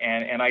at it,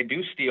 and I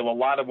do steal a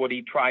lot of what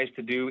he tries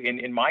to do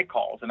in my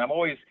calls. And I'm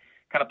always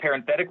kind of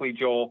parenthetically,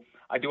 Joel,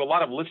 I do a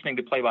lot of listening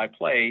to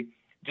play-by-play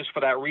just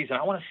for that reason.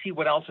 I want to see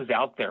what else is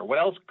out there, what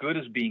else good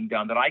is being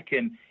done that I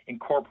can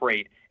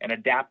incorporate and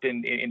adapt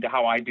into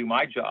how I do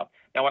my job.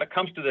 Now, when it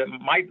comes to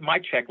my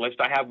checklist,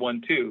 I have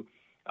one too.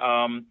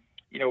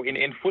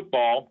 In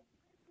football,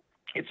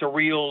 it's a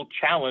real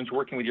challenge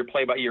working with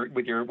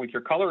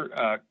your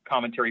color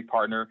commentary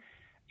partner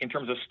in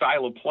terms of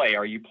style of play.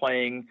 Are you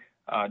playing?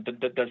 Does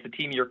the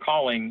team you're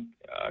calling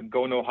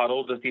go no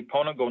huddle? Does the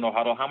opponent go no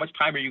huddle? How much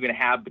time are you going to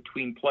have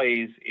between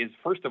plays is,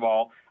 first of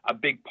all, a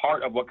big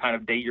part of what kind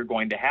of day you're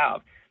going to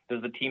have.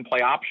 Does the team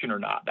play option or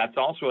not? That's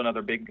also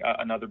another big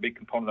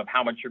component of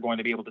how much you're going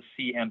to be able to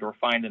see and or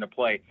find in a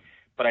play.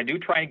 But I do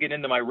try and get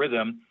into my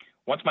rhythm.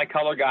 Once my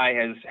color guy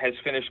has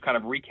finished kind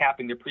of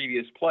recapping the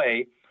previous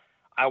play,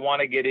 I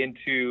want to get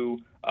into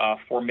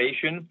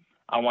formation.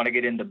 I want to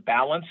get into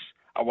balance.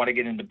 I want to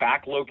get into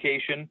back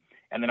location.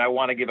 And then I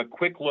want to give a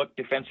quick look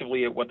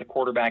defensively at what the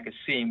quarterback is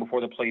seeing before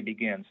the play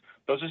begins.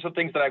 Those are some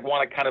things that I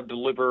want to kind of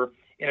deliver.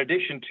 In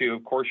addition to,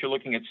 of course, you're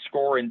looking at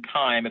score and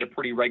time at a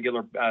pretty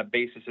regular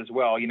basis as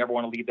well. You never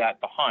want to leave that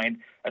behind.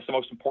 That's the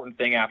most important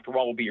thing, after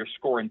all, will be your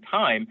score and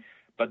time.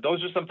 But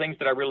those are some things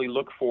that I really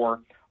look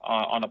for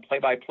on a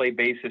play-by-play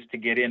basis to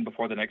get in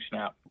before the next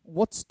snap.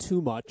 What's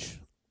too much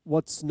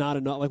what's not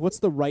enough? Like, what's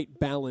the right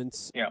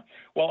balance? Yeah.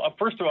 Well,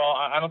 first of all,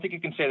 I don't think you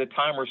can say the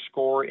time or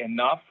score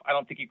enough. I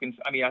don't think you can.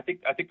 I mean, I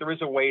think there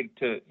is a way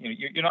to.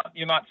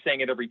 You're not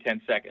saying it every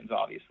 10 seconds,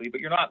 obviously,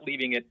 but you're not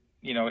leaving it,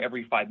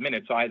 every 5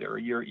 minutes either.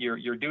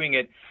 You're doing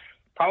it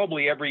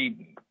probably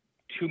every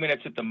 2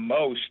 minutes at the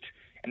most,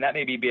 and that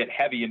may be a bit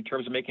heavy in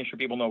terms of making sure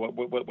people know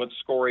what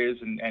score is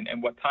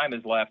and what time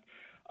is left.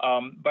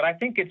 But I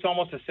think it's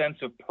almost a sense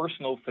of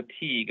personal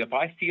fatigue. If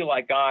I feel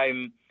like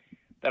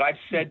that I've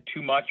said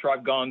too much or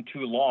I've gone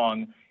too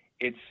long,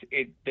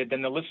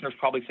 then the listener's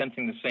probably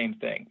sensing the same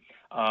thing.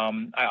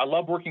 I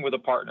love working with a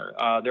partner.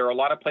 There are a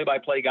lot of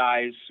play-by-play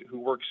guys who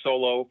work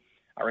solo.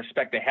 I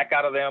respect the heck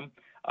out of them.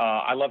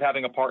 I love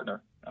having a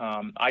partner.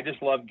 I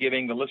just love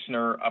giving the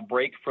listener a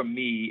break from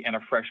me and a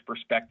fresh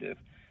perspective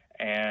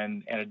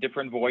and a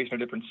different voice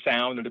and a different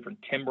sound, a different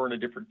timbre and a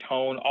different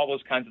tone. All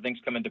those kinds of things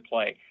come into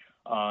play.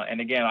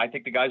 And again, I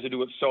think the guys who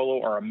do it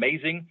solo are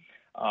amazing.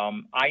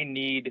 I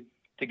need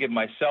to give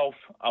myself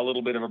a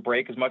little bit of a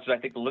break as much as I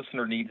think the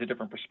listener needs a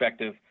different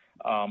perspective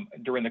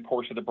during the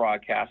course of the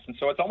broadcast. And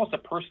so it's almost a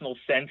personal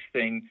sense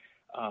thing,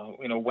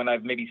 when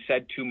I've maybe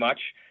said too much,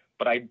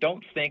 but I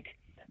don't think,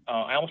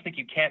 I almost think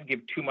you can't give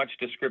too much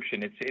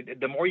description.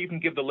 The more you can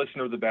give the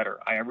listener, the better.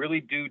 I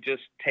really do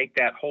just take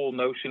that whole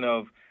notion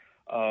of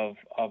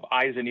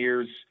eyes and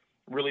ears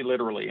really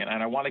literally. And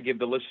I want to give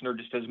the listener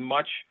just as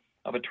much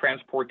of a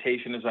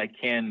transportation as I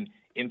can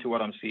into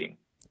what I'm seeing.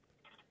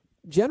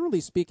 Generally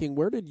speaking,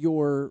 where did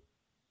your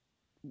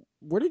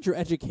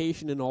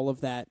education and all of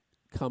that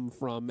come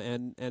from,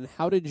 and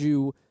how did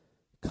you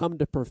come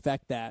to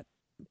perfect that?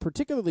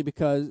 Particularly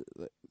because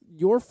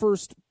your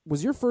first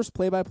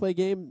play-by-play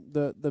game,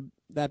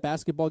 that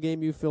basketball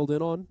game you filled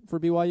in on for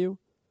BYU?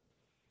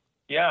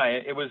 Yeah,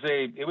 it was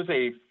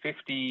a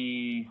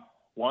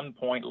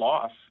 51-point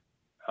loss.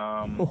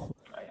 I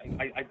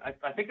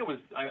think it was.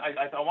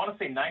 I want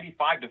to say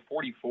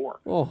 95-44.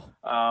 Oh.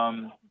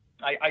 I'm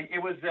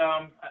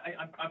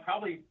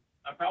probably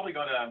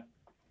going to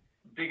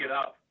dig it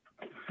up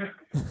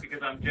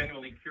because I'm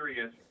genuinely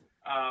curious.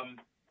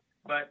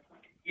 But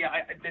yeah,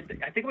 I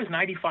think it was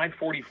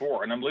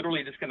 95-44, and I'm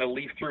literally just going to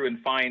leaf through and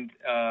find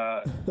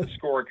the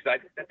score because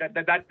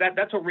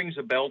that's what rings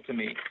a bell to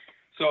me.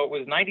 So it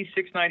was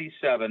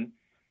 96-97.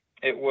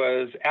 It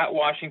was at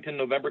Washington,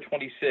 November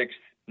 26th,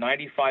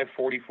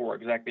 95-44.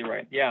 Exactly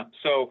right. Yeah.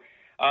 So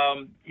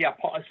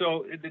Paul,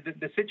 so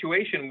the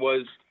situation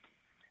was.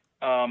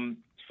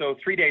 So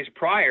 3 days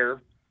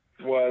prior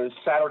was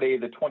Saturday,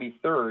 the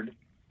 23rd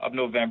of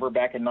November,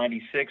 back in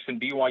 '96, and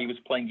BYU was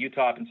playing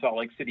Utah up in Salt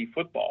Lake City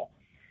football,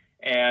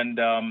 and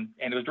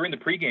it was during the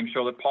pregame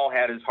show that Paul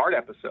had his heart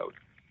episode,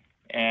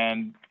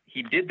 and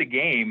he did the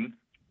game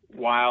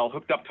while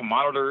hooked up to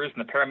monitors,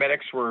 and the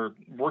paramedics were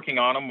working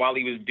on him while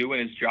he was doing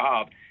his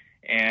job,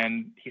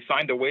 and he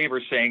signed a waiver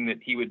saying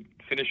that he would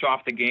finish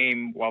off the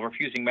game while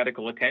refusing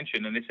medical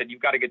attention, and they said,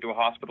 you've got to get to a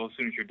hospital as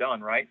soon as you're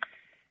done, right?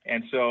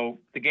 And so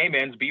the game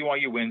ends,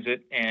 BYU wins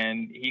it,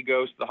 and he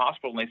goes to the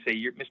hospital, and they say,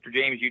 Mr.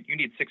 James, you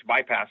need 6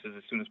 bypasses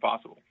as soon as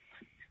possible.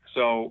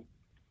 So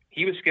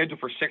he was scheduled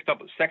for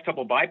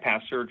sextuple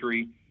bypass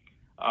surgery,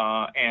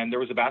 and there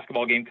was a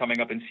basketball game coming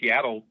up in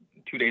Seattle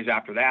 2 days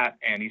after that,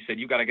 and he said,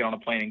 you got to get on a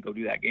plane and go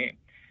do that game.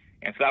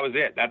 And so that was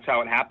it. That's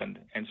how it happened.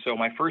 And so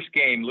my first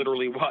game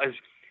literally was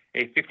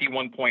a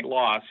 51-point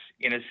loss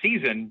in a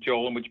season,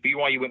 Joel, in which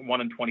BYU went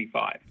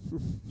 1-25.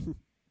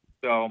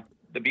 So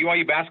the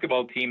BYU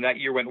basketball team that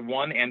year went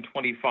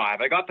 1-25.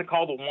 I got to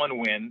call the one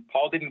win.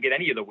 Paul didn't get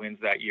any of the wins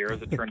that year,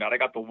 as it turned out. I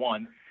got the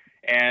one.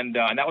 And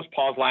that was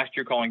Paul's last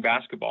year calling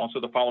basketball.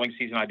 So the following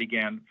season I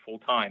began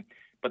full-time.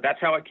 But that's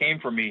how it came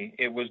for me.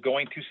 It was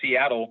going to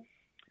Seattle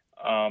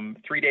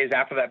 3 days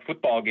after that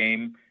football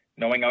game,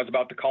 knowing I was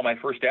about to call my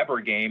first ever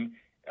game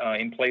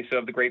in place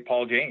of the great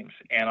Paul James.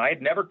 And I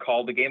had never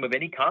called a game of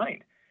any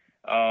kind.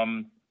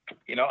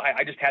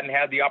 I just hadn't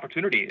had the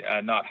opportunity,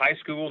 not high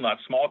school, not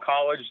small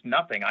college,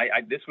 nothing.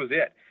 This was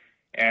it.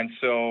 And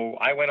so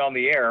I went on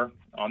the air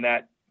on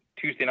that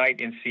Tuesday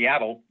night in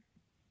Seattle,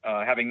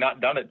 having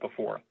not done it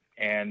before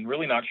and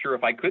really not sure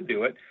if I could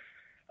do it.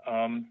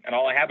 And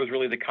all I had was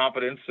really the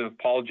confidence of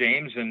Paul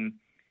James and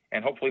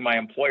hopefully my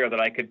employer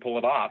that I could pull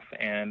it off.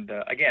 And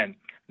again,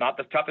 not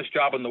the toughest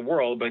job in the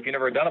world, but if you've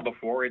never done it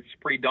before, it's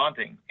pretty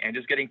daunting. And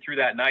just getting through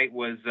that night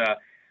was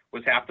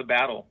half the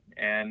battle,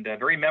 and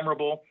very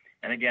memorable.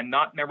 And again,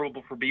 not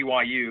memorable for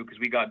BYU because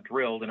we got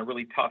drilled in a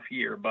really tough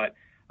year, but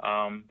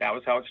that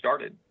was how it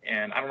started.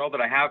 And I don't know that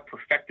I have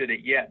perfected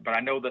it yet, but I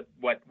know that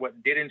what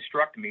did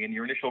instruct me, and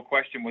your initial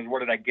question was, where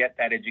did I get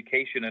that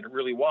education? And it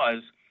really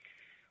was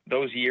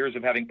those years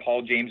of having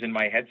Paul James in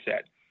my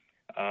headset.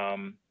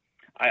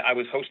 I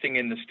was hosting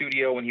in the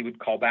studio when he would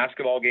call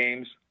basketball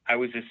games. I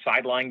was his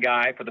sideline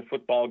guy for the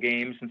football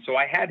games. And so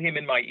I had him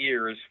in my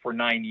ears for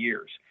 9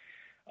 years.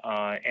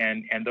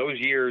 And those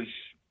years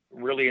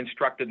really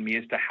instructed me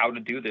as to how to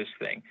do this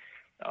thing.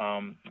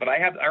 But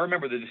I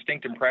remember the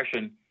distinct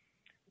impression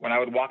when I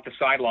would walk the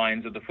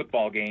sidelines of the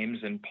football games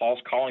and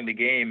Paul's calling the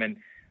game, and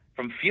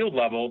from field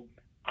level,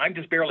 I'm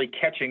just barely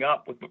catching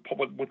up with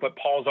what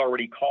Paul's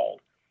already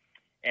called.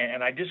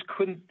 And I just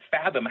couldn't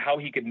fathom how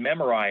he could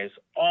memorize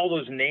all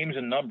those names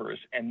and numbers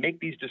and make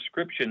these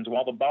descriptions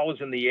while the ball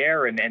is in the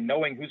air and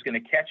knowing who's going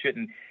to catch it.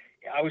 And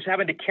I was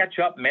having to catch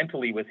up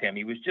mentally with him.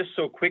 He was just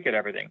so quick at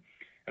everything.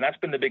 And that's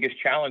been the biggest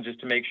challenge, is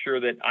to make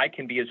sure that I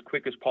can be as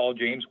quick as Paul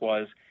James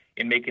was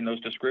in making those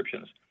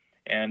descriptions.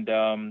 And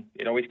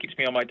it always keeps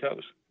me on my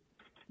toes.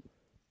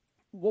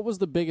 What was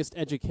the biggest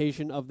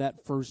education of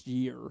that first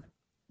year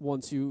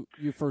once you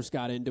first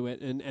got into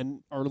it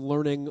and are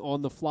learning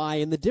on the fly,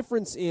 and the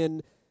difference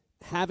in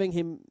having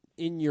him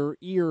in your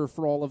ear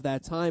for all of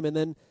that time, and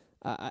then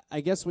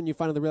I guess when you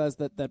finally realize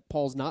that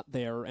Paul's not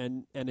there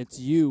and it's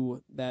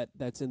you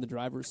that's in the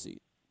driver's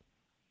seat?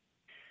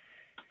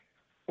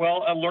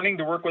 Well, learning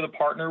to work with a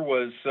partner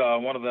was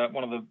one of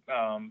the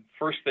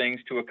first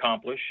things to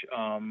accomplish.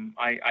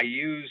 I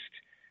used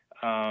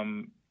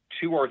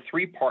 2 or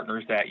 3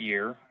 partners that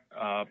year.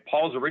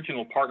 Paul's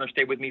original partner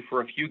stayed with me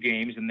for a few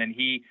games, and then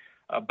he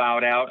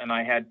bowed out, and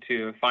I had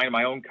to find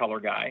my own color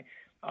guy,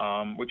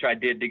 which I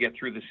did to get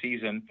through the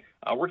season.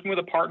 Working with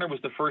a partner was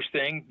the first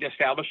thing,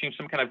 establishing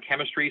some kind of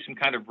chemistry, some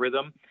kind of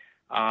rhythm,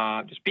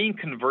 just being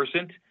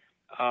conversant,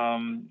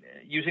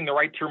 using the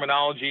right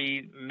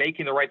terminology,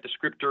 making the right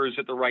descriptors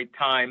at the right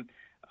time,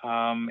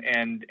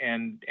 and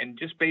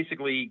just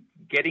basically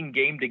getting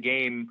game to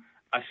game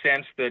a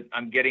sense that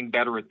I'm getting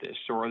better at this,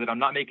 or that I'm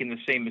not making the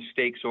same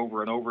mistakes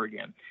over and over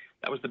again.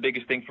 That was the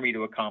biggest thing for me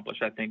to accomplish,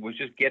 I think, was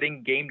just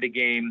getting game to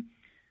game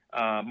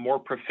more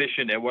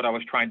proficient at what I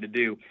was trying to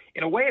do.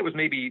 In a way, it was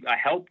maybe a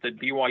help that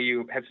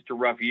BYU had such a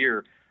rough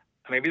year.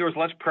 Maybe there was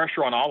less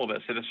pressure on all of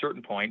us at a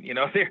certain point. You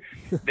know,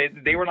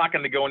 they were not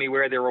going to go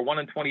anywhere. They were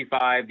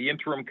 1-25. The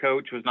interim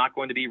coach was not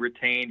going to be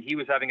retained. He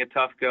was having a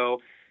tough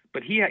go,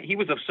 but he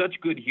was of such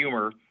good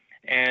humor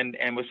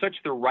and was such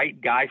the right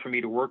guy for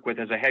me to work with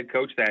as a head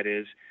coach, that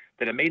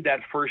it made that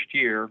first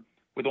year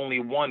with only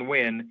 1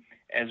 win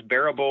as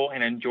bearable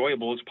and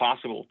enjoyable as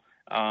possible.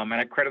 And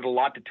I credit a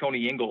lot to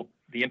Tony Ingle,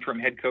 the interim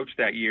head coach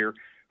that year,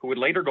 who would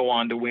later go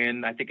on to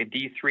win, I think, a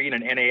D3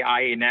 and an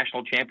NAIA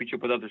national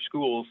championship with other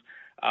schools.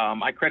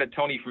 I credit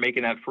Tony for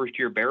making that first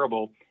year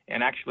bearable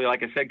and actually,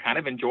 like I said, kind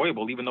of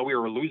enjoyable, even though we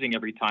were losing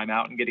every time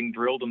out and getting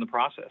drilled in the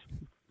process.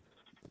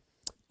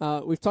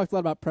 We've talked a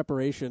lot about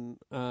preparation,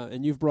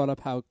 and you've brought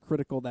up how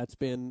critical that's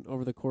been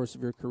over the course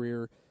of your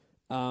career.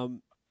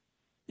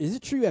 Is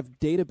it true you have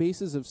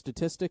databases of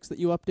statistics that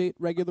you update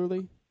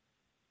regularly?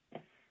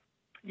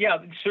 Yeah,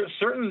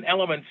 certain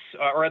elements,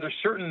 or rather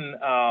certain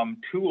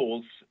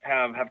tools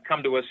have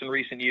come to us in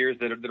recent years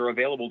that are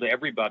available to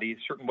everybody.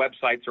 Certain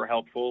websites are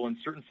helpful and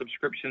certain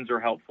subscriptions are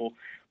helpful.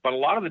 But a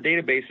lot of the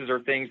databases are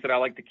things that I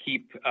like to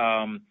keep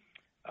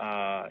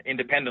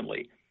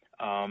independently.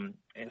 And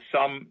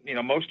some,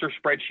 most are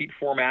spreadsheet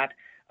format.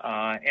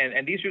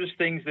 And these are just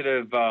things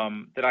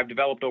that I've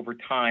developed over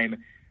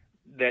time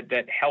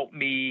that help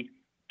me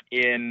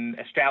in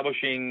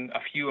establishing a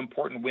few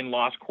important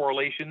win-loss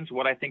correlations,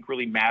 what I think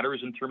really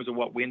matters in terms of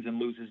what wins and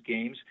loses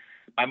games.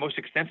 My most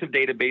extensive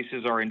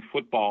databases are in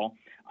football.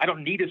 I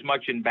don't need as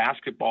much in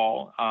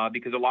basketball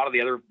because a lot of the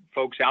other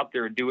folks out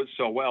there do it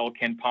so well,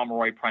 Ken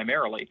Pomeroy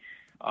primarily.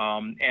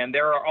 And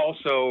there are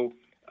also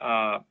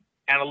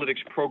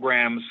analytics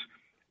programs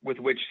with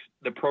which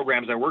the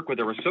programs I work with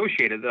are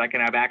associated that I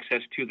can have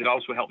access to that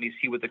also help me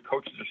see what the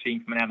coaches are seeing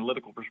from an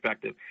analytical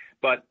perspective.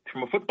 But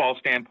from a football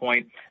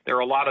standpoint, there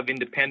are a lot of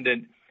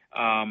independent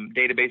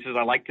databases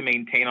I like to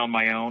maintain on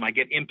my own. I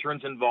get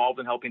interns involved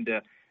in helping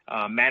to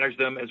manage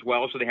them as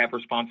well, so they have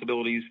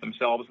responsibilities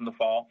themselves in the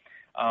fall.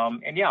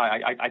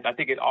 I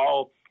think it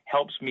all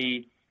helps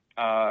me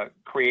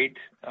create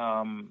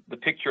the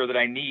picture that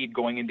I need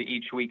going into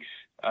each week's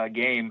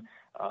game.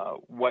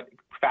 What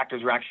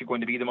factors are actually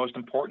going to be the most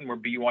important, where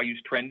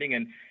BYU's trending.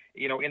 And,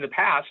 in the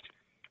past,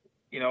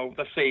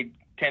 let's say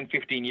 10,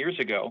 15 years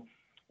ago,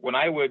 when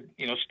I would,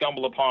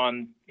 stumble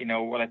upon,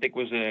 what I think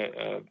was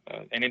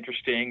an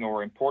interesting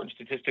or important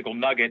statistical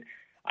nugget,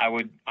 I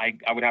would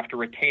have to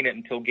retain it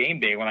until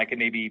game day when I could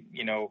maybe,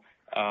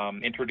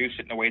 introduce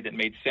it in a way that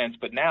made sense.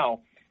 But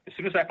now, as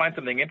soon as I find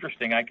something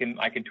interesting, I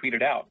can tweet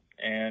it out,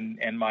 and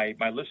my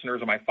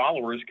listeners or my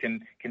followers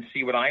can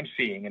see what I'm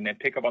seeing, and then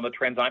pick up on the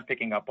trends I'm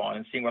picking up on,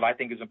 and seeing what I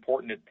think is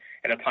important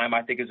at a time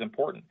I think is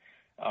important.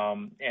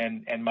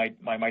 And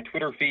my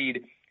Twitter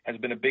feed has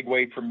been a big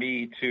way for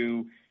me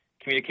to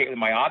communicate with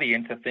my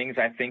audience of things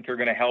I think are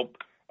going to help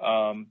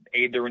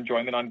aid their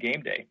enjoyment on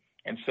game day.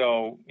 And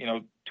so,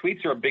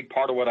 tweets are a big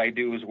part of what I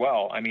do as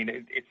well. I mean,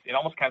 it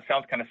almost kind of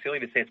sounds kind of silly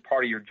to say it's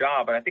part of your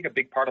job, but I think a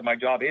big part of my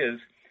job is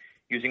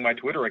using my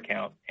Twitter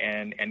account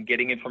and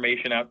getting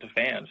information out to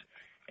fans.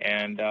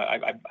 And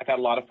I've had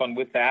a lot of fun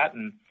with that.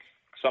 And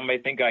some may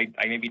think I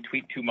maybe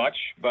tweet too much,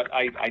 but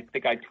I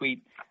think I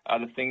tweet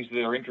the things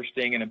that are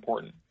interesting and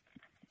important.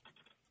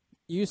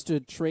 You used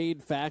to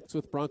trade facts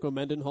with Bronco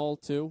Mendenhall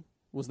too.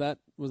 Was that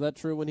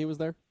true when he was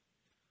there?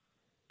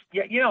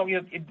 Yeah,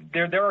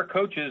 there are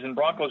coaches, and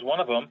Bronco's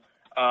one of them,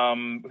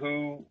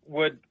 who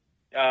would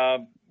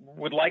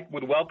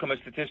welcome a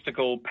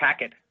statistical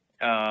packet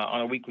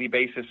on a weekly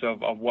basis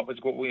of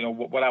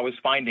what I was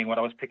finding, what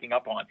I was picking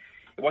up on.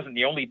 It It wasn't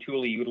the only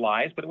tool he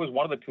utilized, but it was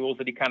one of the tools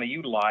that he kind of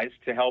utilized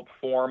to help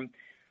form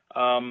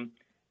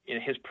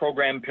his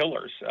program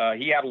pillars.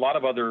 He had a lot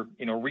of other,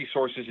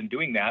 resources in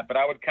doing that, but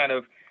I would kind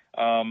of,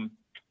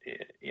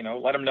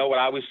 let him know what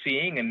I was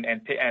seeing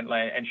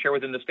and share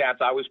with him the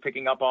stats I was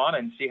picking up on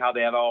and see how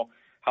they all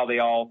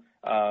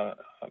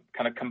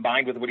kind of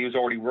combined with what he was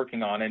already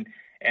working on. And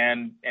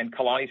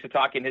Kalani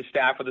Sitake and his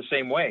staff are the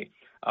same way.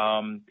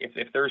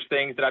 If there's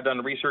things that I've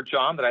done research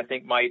on that I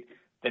think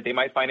that they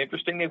might find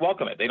interesting, they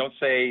welcome it. They don't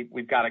say,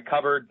 we've got it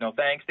covered, no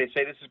thanks. They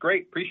say, this is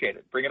great, appreciate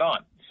it, bring it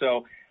on.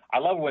 So I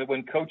love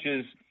when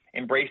coaches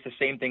embrace the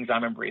same things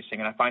I'm embracing,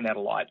 and I find that a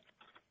lot.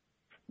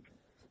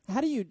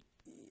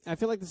 I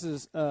feel like this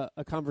is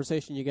a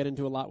conversation you get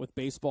into a lot with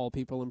baseball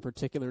people in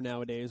particular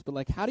nowadays,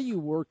 but how do you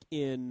work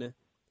in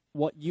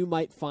what you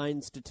might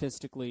find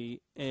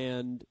statistically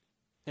and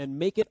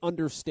make it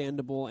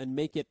understandable and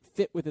make it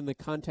fit within the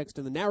context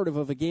and the narrative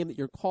of a game that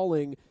you're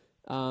calling,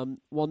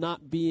 while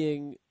not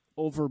being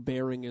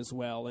overbearing as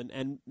well,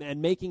 and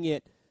making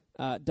it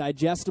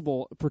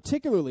digestible,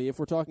 particularly if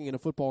we're talking in a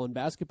football and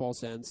basketball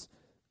sense,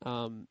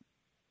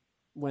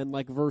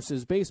 when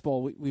versus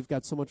baseball, we've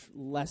got so much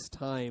less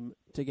time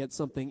to get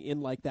something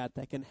in like that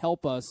can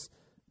help us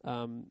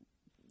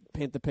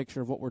paint the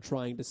picture of what we're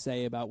trying to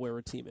say about where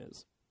a team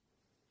is.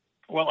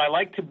 Well, I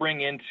like to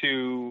bring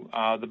into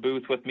the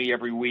booth with me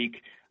every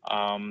week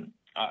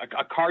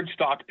a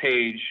cardstock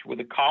page with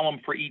a column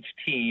for each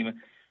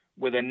team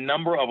with a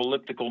number of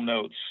elliptical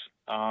notes.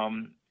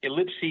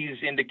 Ellipses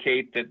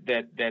indicate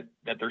that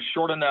they're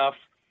short enough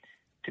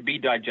to be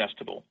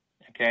digestible,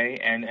 okay?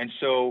 And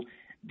so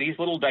these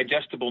little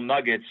digestible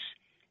nuggets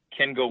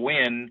can go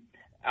in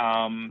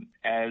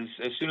as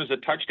soon as a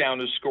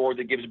touchdown is scored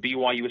that gives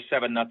BYU a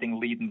 7-0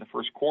 lead in the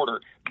first quarter.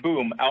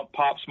 Boom, out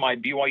pops my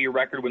BYU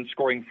record when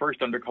scoring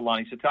first under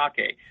Kalani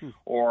Sitake.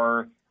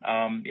 Or,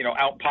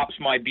 out pops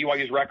my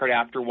BYU's record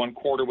after one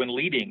quarter when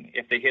leading,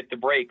 if they hit the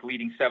break,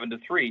 leading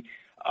 7-3.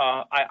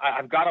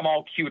 I've got them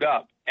all queued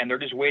up, and they're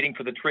just waiting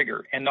for the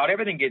trigger. And not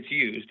everything gets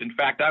used. In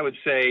fact, I would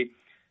say,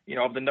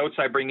 of the notes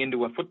I bring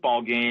into a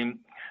football game,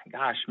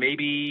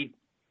 maybe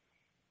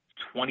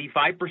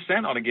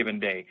 25% on a given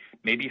day,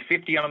 maybe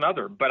 50 on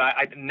another. But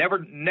I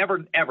never,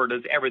 ever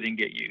does everything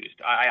get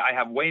used. I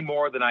have way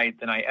more than I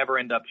ever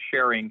end up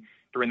sharing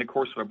during the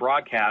course of a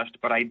broadcast.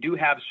 But I do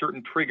have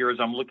certain triggers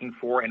I'm looking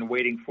for and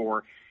waiting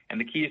for.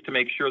 And the key is to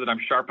make sure that I'm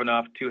sharp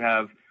enough to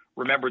have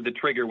remembered the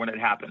trigger when it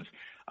happens.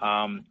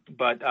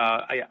 But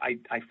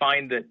I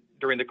find that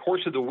during the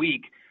course of the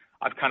week,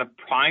 I've kind of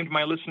primed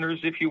my listeners,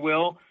 if you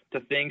will, to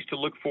things to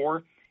look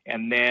for.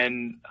 And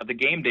then the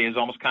game day is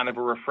almost kind of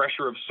a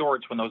refresher of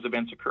sorts when those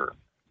events occur.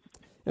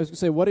 I was going to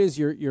say, what is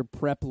your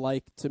prep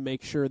like to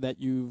make sure that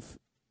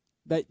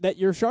that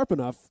you're sharp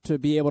enough to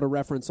be able to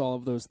reference all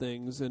of those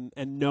things and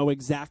know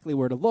exactly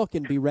where to look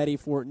and be ready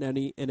for it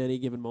in any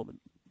given moment?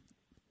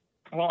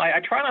 Well, I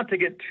try not to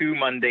get too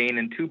mundane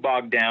and too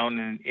bogged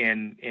down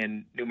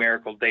in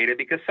numerical data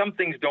because some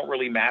things don't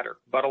really matter,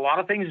 but a lot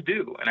of things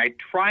do. And I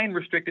try and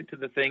restrict it to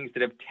the things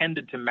that have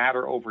tended to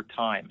matter over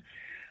time.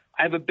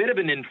 I have a bit of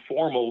an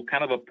informal,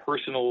 kind of a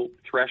personal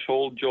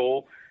threshold,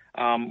 Joel.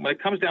 When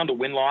it comes down to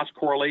win-loss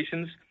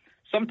correlations,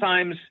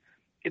 sometimes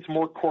it's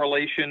more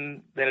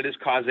correlation than it is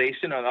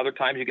causation, and other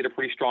times you get a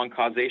pretty strong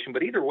causation.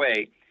 But either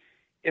way,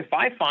 if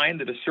I find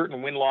that a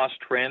certain win-loss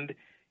trend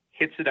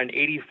hits at an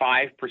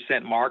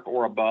 85% mark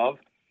or above,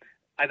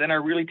 then I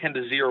really tend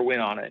to zero in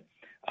on it.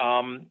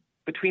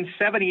 Between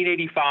 70 and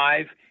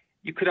 85,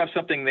 you could have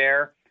something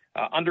there.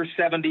 Under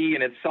 70,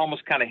 and it's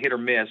almost kind of hit or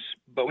miss.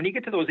 But when you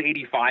get to those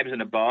 85s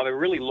and above, I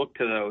really look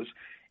to those.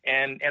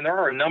 And there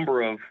are a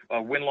number of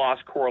win-loss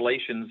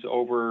correlations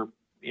over,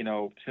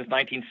 since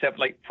 1970.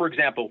 Like, for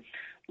example,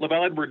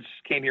 Wrubell Edwards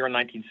came here in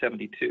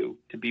 1972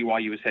 to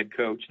BYU as head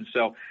coach. And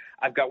so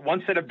I've got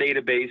one set of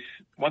databases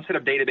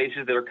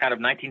that are kind of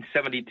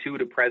 1972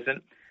 to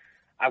present.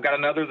 I've got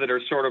another that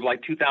are sort of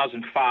like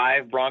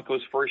 2005,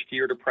 Broncos' first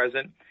year to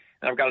present.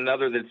 And I've got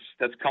another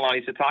that's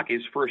Kalani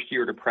Sitake's first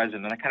year to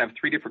present. And I kind of have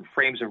three different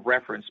frames of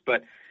reference.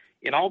 But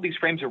in all these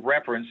frames of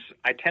reference,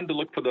 I tend to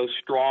look for those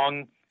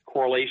strong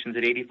correlations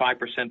at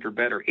 85% or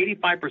better.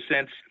 85%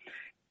 is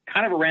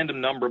kind of a random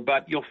number,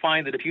 but you'll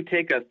find that if you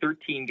take a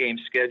 13-game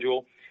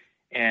schedule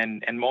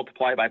and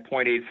multiply by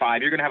 0.85,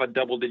 you're going to have a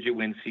double-digit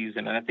win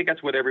season. And I think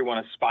that's what everyone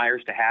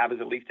aspires to have,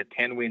 is at least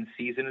a 10-win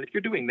season. And if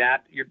you're doing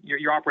that,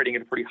 you're operating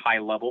at a pretty high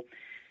level.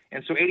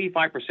 And so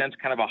 85% is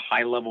kind of a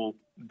high-level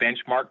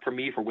benchmark for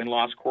me for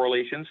win-loss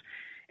correlations.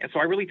 And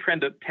so I really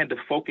tend to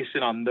focus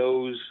in on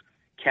those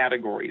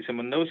categories. And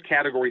when those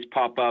categories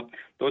pop up,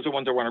 those are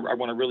ones I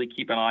want to really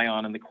keep an eye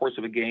on in the course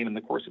of a game, in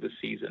the course of a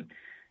season.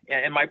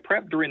 And my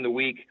prep during the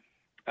week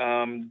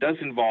does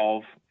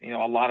involve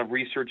a lot of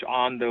research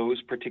on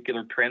those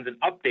particular trends and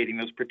updating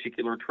those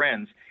particular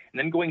trends, and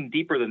then going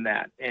deeper than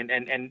that. And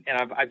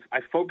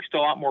I've focused a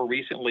lot more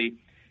recently,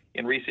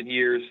 in recent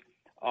years,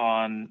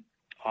 on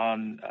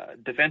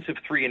defensive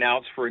 3 and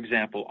outs, for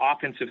example,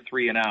 offensive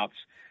 3 and outs,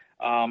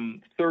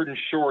 third and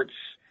shorts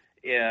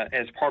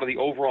as part of the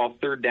overall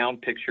third down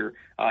picture,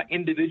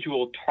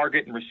 individual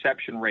target and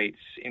reception rates,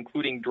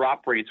 including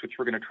drop rates, which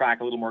we're going to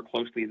track a little more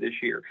closely this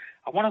year.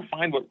 I want to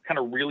find what kind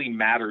of really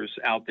matters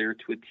out there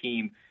to a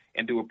team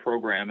and to a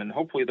program, and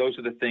hopefully those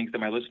are the things that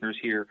my listeners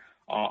hear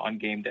on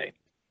game day.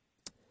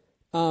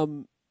 I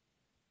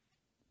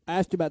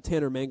asked you about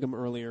Tanner Mangum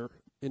earlier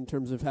in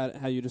terms of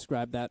how you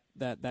described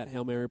that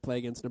Hail Mary play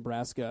against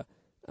Nebraska.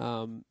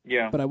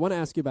 But I want to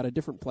ask you about a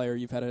different player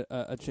you've had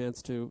a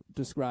chance to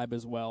describe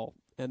as well,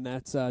 and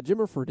that's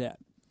Jimmer Fredette.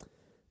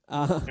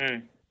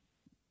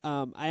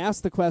 I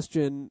asked the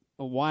question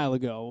a while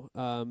ago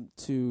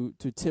to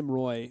Tim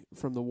Roy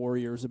from the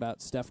Warriors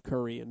about Steph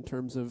Curry in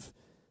terms of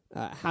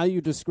how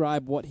you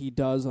describe what he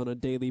does on a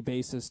daily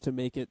basis to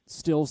make it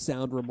still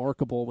sound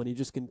remarkable when he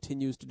just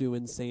continues to do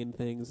insane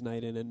things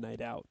night in and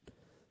night out.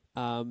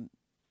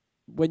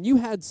 When you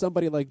had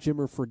somebody like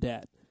Jimmer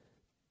Fredette,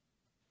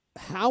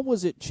 how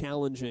was it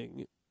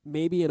challenging,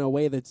 maybe in a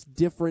way that's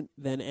different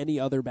than any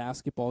other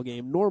basketball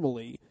game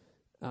normally,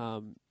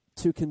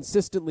 to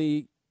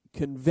consistently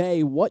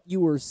convey what you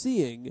were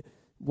seeing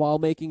while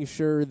making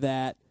sure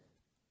that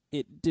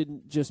it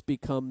didn't just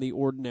become the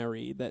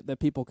ordinary, that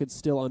people could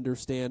still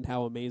understand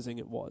how amazing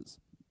it was?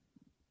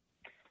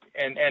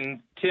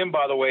 And Tim,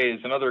 by the way, is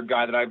another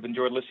guy that I've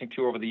enjoyed listening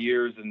to over the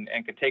years and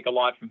could take a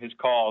lot from his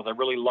calls. I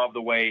really love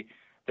the way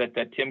that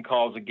Tim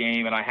calls a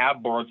game, and I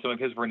have borrowed some of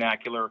his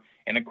vernacular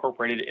and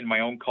incorporated it in my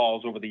own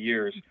calls over the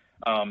years.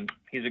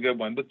 He's a good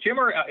one. With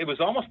Jimmer, it was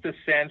almost this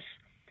sense,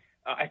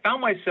 I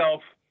found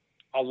myself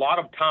a lot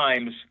of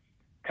times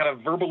kind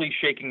of verbally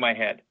shaking my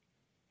head.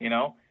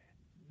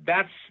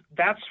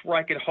 That's where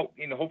I could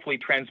hopefully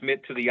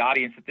transmit to the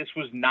audience that this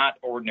was not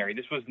ordinary.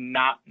 This was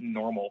not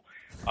normal.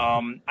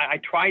 I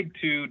tried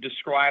to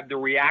describe the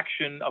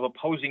reaction of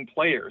opposing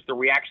players, the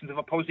reactions of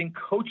opposing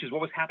coaches, what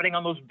was happening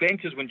on those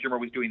benches when Jimmer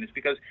was doing this,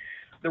 because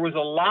there were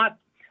a lot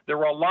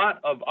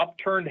of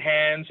upturned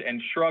hands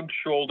and shrugged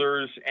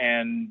shoulders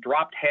and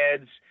dropped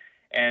heads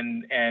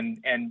and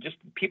just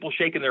people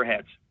shaking their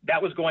heads.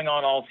 That was going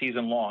on all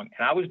season long,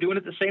 and I was doing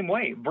it the same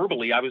way.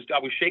 Verbally, I was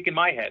shaking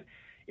my head.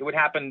 It would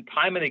happen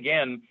time and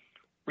again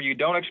where you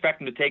don't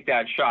expect him to take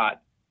that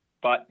shot,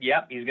 but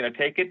yep, he's going to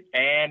take it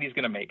and he's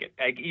going to make it.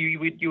 You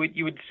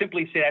would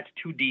simply say that's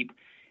too deep,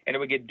 and it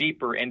would get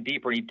deeper and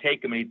deeper, and he'd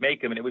take them and he'd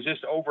make them, and it was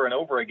just over and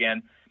over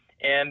again.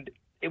 And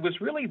it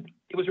was really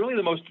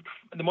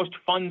the most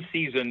fun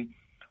season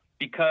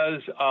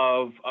because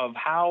of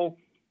how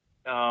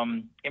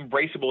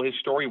embraceable his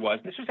story was.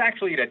 This was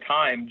actually at a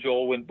time,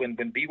 Joel, when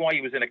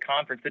BYU was in a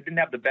conference that didn't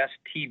have the best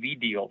TV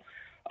deal.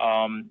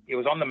 It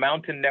was on the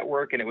Mountain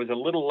Network, and it was a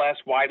little less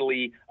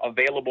widely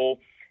available.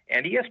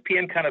 And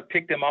ESPN kind of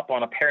picked him up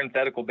on a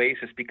parenthetical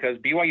basis because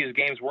BYU's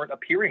games weren't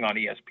appearing on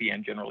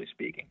ESPN, generally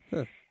speaking.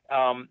 Huh.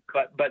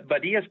 But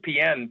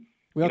ESPN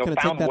we all kind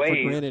of found take that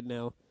ways. For granted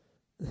now.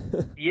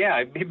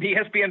 Yeah,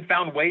 ESPN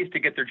found ways to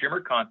get their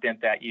Jimmer content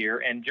that year,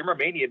 and Jimmer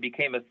Mania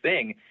became a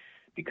thing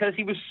because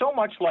he was so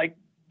much like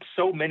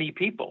so many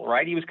people,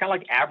 right? He was kind of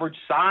like average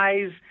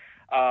size,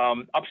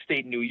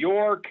 upstate New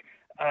York.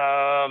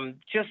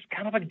 Just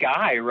kind of a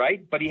guy,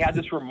 right? But he had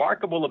this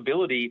remarkable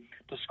ability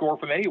to score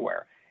from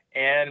anywhere,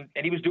 and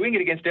he was doing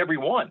it against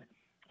everyone.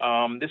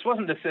 This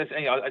wasn't a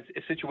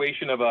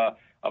situation of a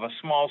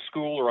small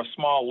school or a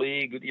small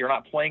league. You're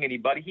not playing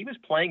anybody. He was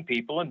playing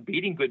people and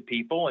beating good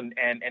people and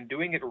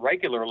doing it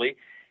regularly,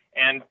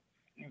 and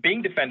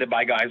being defended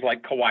by guys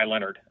like Kawhi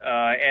Leonard.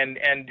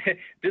 And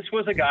this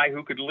was a guy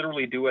who could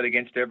literally do it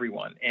against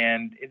everyone.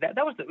 And that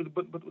was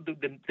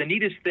the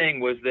neatest thing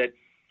was that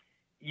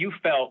you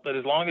felt that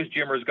as long as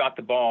Jimmer's got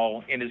the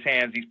ball in his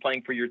hands, he's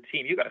playing for your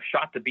team. You got a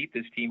shot to beat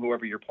this team,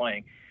 whoever you're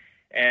playing.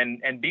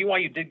 And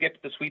BYU did get to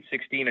the Sweet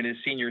 16 in his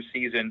senior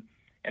season,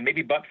 and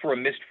maybe but for a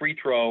missed free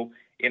throw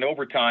in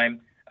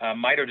overtime,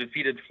 might have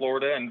defeated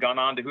Florida and gone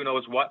on to who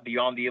knows what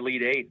beyond the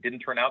Elite Eight. Didn't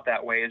turn out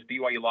that way as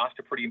BYU lost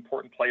a pretty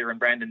important player in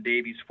Brandon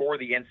Davies for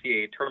the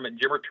NCAA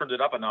tournament. Jimmer turned it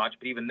up a notch,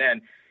 but even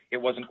then it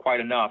wasn't quite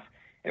enough.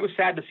 It was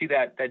sad to see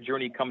that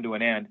journey come to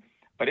an end.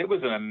 But it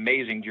was an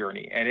amazing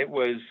journey, and it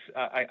was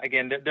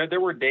again. There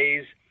were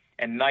days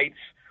and nights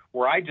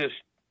where I just,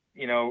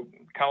 kind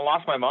of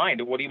lost my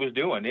mind at what he was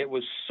doing. It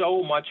was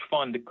so much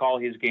fun to call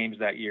his games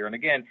that year. And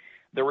again,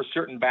 there were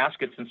certain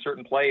baskets and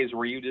certain plays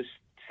where you just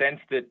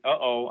sensed that,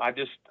 I've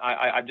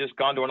just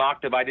gone to an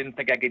octave I didn't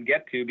think I could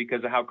get to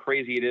because of how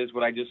crazy it is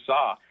what I just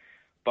saw.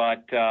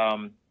 But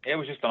it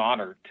was just an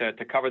honor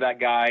to cover that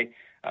guy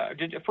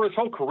for his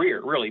whole career,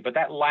 really. But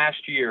that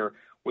last year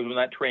was when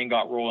that train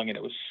got rolling, and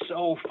it was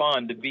so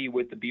fun to be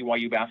with the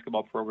BYU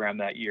basketball program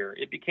that year.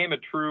 It became a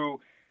true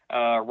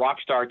rock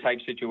star type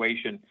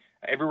situation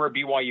everywhere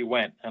BYU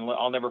went, and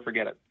I'll never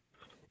forget it.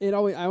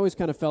 I always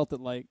kind of felt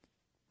that like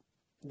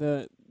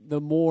the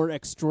more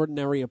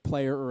extraordinary a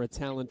player or a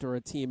talent or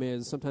a team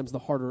is, sometimes the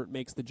harder it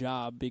makes the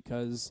job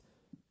because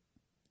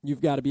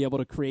you've got to be able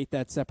to create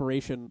that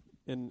separation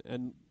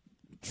and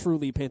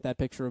truly paint that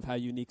picture of how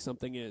unique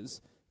something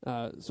is.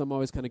 So I'm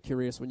always kind of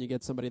curious when you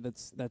get somebody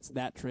that's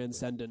that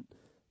transcendent.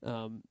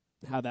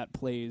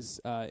 plays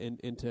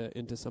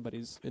into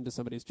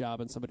somebody's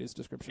job and somebody's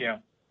description. Yeah.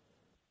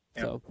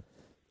 So,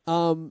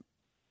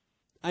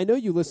 I know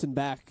you listen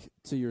back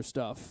to your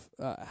stuff.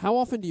 How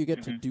often do you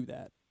get to do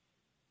that?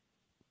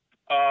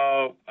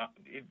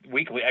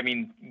 Weekly. I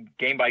mean,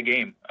 game by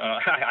game.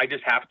 I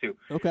just have to.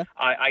 Okay.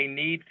 I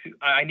need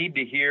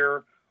to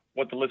hear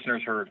what the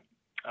listeners heard.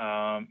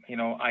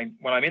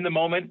 When I'm in the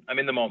moment, I'm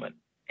in the moment,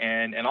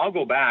 and I'll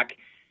go back,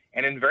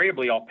 and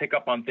invariably I'll pick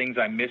up on things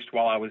I missed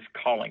while I was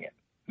calling it,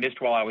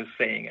 missed while I was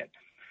saying it.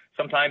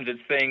 Sometimes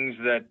it's things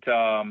that,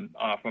 from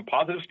a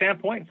positive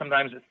standpoint,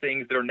 sometimes it's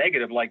things that are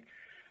negative. Like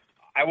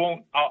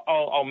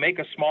I'll make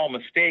a small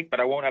mistake, but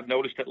I won't have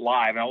noticed it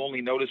live, and I'll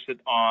only notice it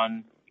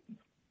on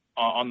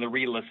the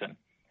re-listen,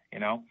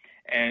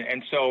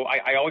 And so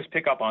I always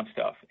pick up on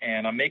stuff,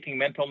 and I'm making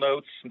mental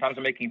notes. Sometimes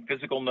I'm making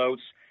physical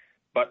notes,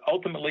 but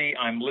ultimately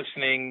I'm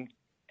listening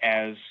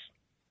as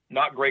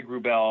not Greg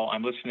Wrubell.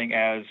 I'm listening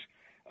as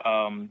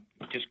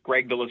just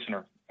Greg the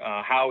listener.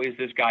 How is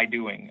this guy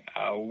doing?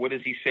 What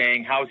is he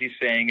saying? How is he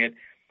saying it?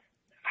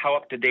 How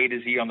up to date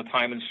is he on the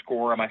time and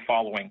score? Am I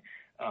following?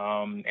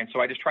 And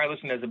so I just try to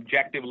listen as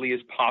objectively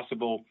as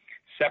possible,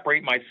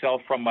 separate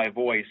myself from my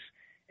voice,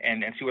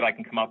 and see what I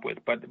can come up with.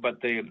 But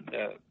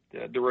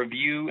the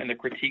review and the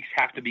critiques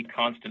have to be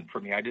constant for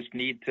me. I just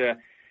need to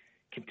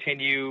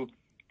continue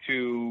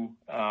to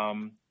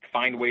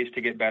find ways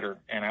to get better,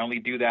 and I only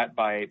do that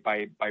by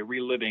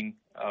reliving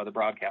the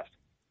broadcast.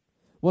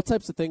 What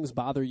types of things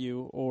bother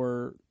you,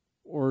 or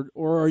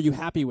are you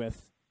happy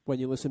with when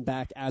you listen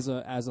back as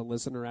a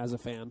listener, as a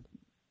fan?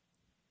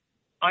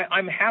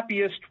 I'm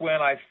happiest when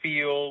I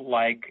feel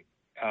like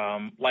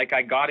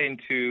I got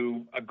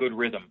into a good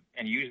rhythm,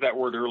 and you used that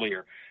word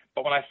earlier.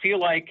 But when I feel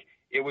like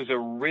it was a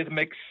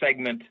rhythmic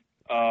segment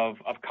of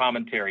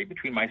commentary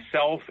between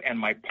myself and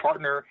my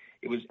partner,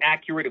 it was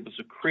accurate, it was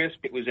crisp,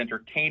 it was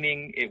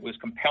entertaining, it was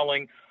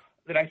compelling,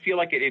 that I feel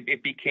like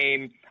it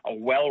became a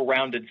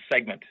well-rounded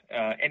segment.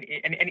 And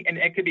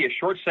it could be a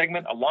short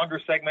segment, a longer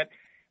segment.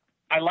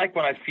 I like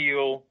when I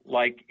feel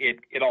like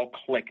it all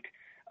clicked.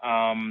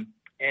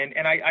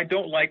 And I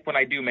don't like when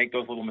I do make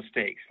those little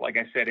mistakes. Like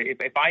I said,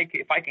 if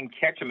I can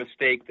catch a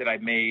mistake that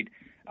I've made,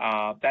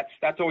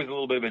 that's always a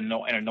little bit of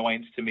an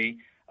annoyance to me.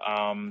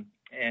 And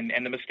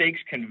the mistakes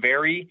can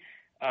vary,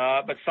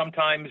 but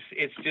sometimes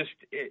it's just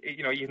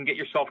you can get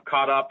yourself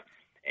caught up,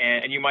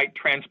 and you might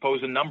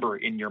transpose a number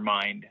in your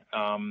mind.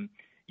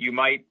 You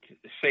might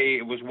say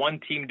it was one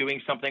team doing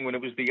something when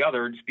it was the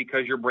other, just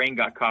because your brain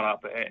got caught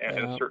up at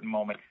a certain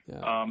moment.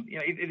 Yeah.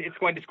 It's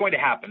going to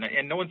happen,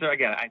 and no one's there.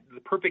 Again,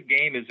 the perfect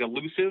game is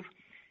elusive,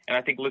 and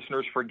I think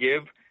listeners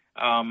forgive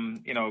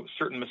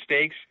certain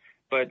mistakes.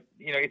 But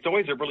it's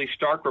always a really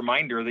stark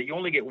reminder that you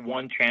only get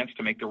one chance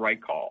to make the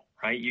right call,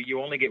 right?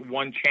 You only get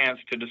one chance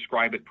to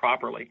describe it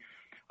properly.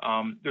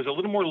 There's a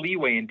little more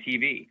leeway in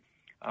TV.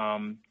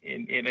 In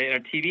a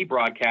TV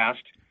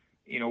broadcast,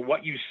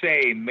 what you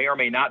say may or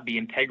may not be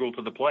integral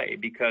to the play,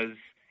 because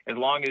as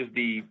long as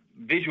the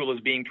visual is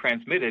being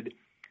transmitted,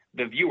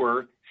 the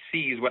viewer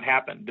sees what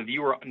happened. The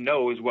viewer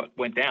knows what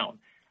went down.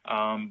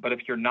 But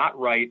if you're not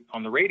right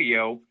on the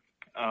radio,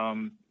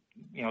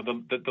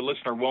 the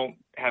listener won't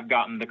have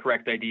gotten the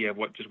correct idea of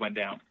what just went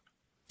down.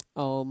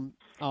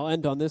 I'll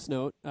end on this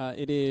note.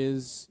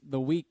 It's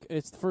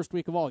the first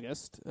week of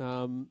August.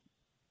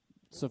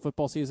 So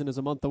football season is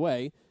a month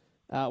away.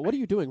 What are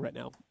you doing right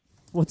now?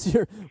 What's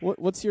your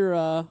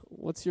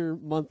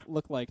month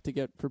look like to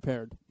get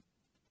prepared?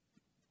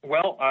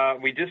 Well,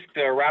 we just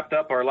wrapped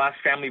up our last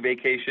family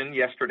vacation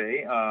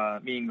yesterday,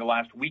 meaning the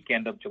last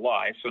weekend of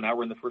July. So now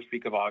we're in the first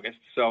week of August.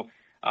 So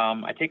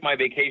I take my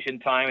vacation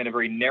time in a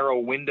very narrow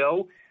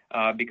window,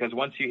 because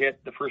once you hit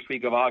the first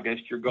week of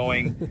August, you're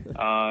going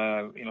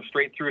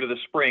straight through to the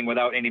spring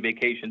without any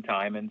vacation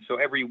time. And so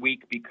every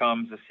week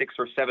becomes a 6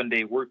 or 7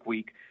 day work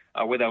week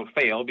without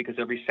fail, because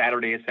every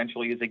Saturday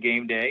essentially is a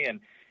game day,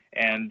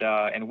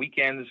 and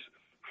weekends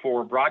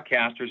for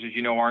broadcasters, as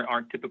you know,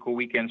 aren't typical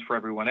weekends for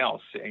everyone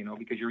else,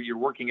 because you're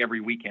working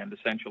every weekend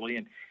essentially,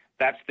 and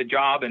that's the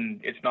job. And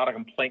it's not a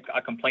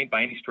complaint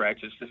by any stretch.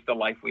 It's just the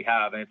life we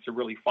have, and it's a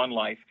really fun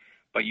life.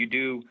 But you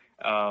do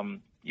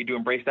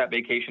embrace that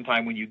vacation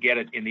time when you get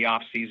it in the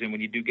off season,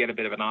 when you do get a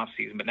bit of an off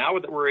season. But now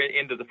that we're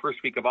into the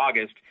first week of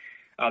August,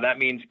 that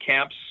means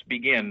camps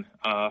begin,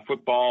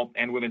 football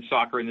and women's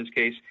soccer in this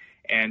case.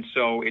 And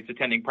so it's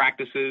attending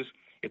practices.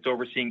 It's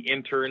overseeing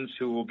interns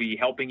who will be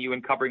helping you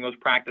in covering those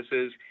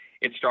practices.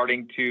 It's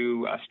starting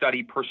to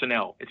study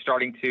personnel. It's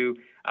starting to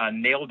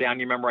nail down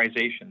your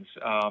memorizations.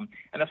 And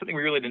that's something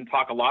we really didn't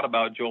talk a lot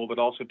about, Joel, but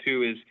also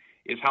too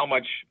is how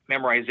much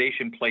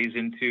memorization plays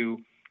into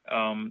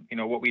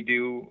what we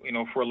do,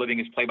 for a living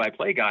as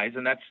play-by-play guys.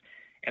 And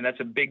that's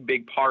a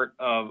big part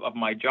of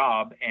my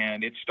job.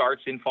 And it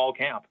starts in fall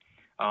camp.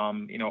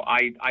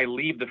 I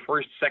leave the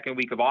second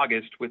week of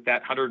August with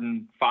that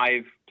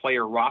 105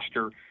 player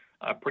roster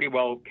pretty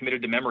well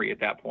committed to memory at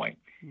that point.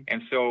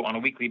 And so on a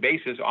weekly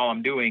basis, all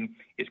I'm doing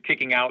is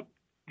kicking out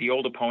the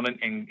old opponent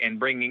and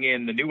bringing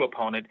in the new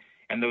opponent,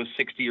 and those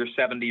 60 or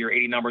 70 or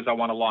 80 numbers I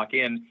want to lock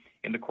in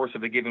in the course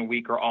of a given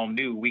week are all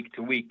new week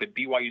to week, but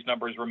BYU's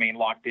numbers remain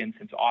locked in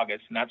since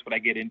August, and that's what I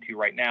get into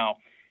right now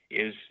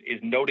is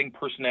noting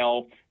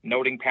personnel,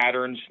 noting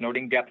patterns,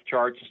 noting depth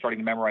charts, and starting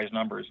to memorize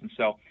numbers. And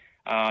so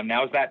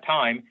now's that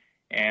time,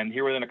 and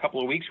here within a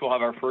couple of weeks we'll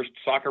have our first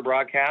soccer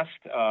broadcast.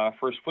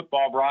 First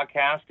football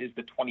broadcast is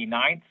the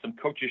 29th, some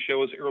coaches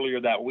shows earlier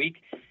that week,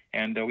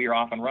 and we are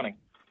off and running.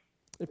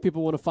 If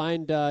people want to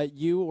find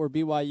you or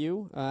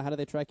BYU, how do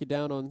they track you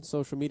down on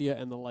social media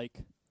and the like?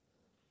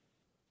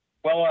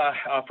 Well,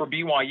 for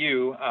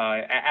BYU,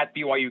 at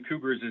BYU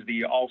Cougars is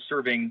the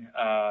all-serving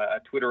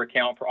Twitter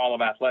account for all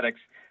of athletics.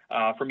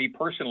 For me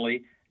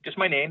personally, just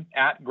my name,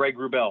 at Greg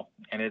Wrubell,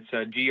 and it's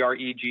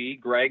Greg,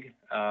 Greg,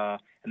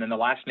 and then the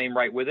last name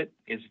right with it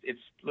it's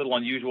a little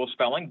unusual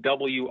spelling,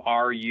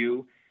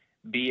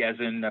 W-R-U-B as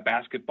in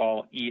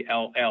basketball,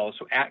 E-L-L.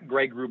 So at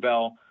Greg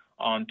Wrubell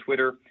on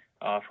Twitter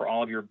for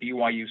all of your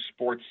BYU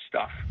sports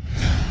stuff.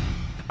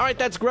 All right,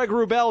 that's Greg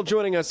Wrubell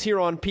joining us here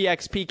on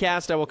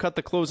PXPcast. I will cut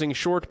the closing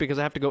short because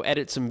I have to go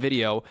edit some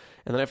video,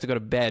 and then I have to go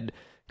to bed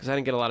because I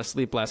didn't get a lot of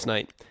sleep last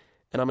night,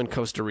 and I'm in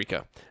Costa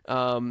Rica.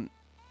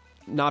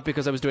 Not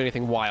because I was doing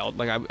anything wild.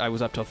 Like, I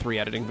was up till 3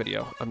 editing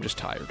video. I'm just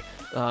tired.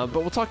 But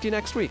we'll talk to you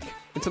next week.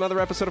 It's another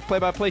episode of Play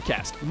by Play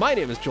Cast. My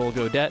name is Joel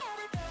Godet,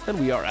 and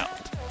we are out.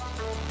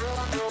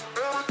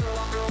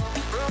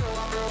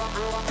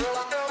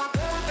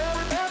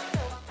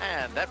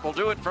 And that will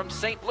do it from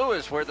St.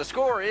 Louis, where the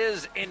score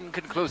is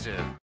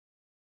inconclusive.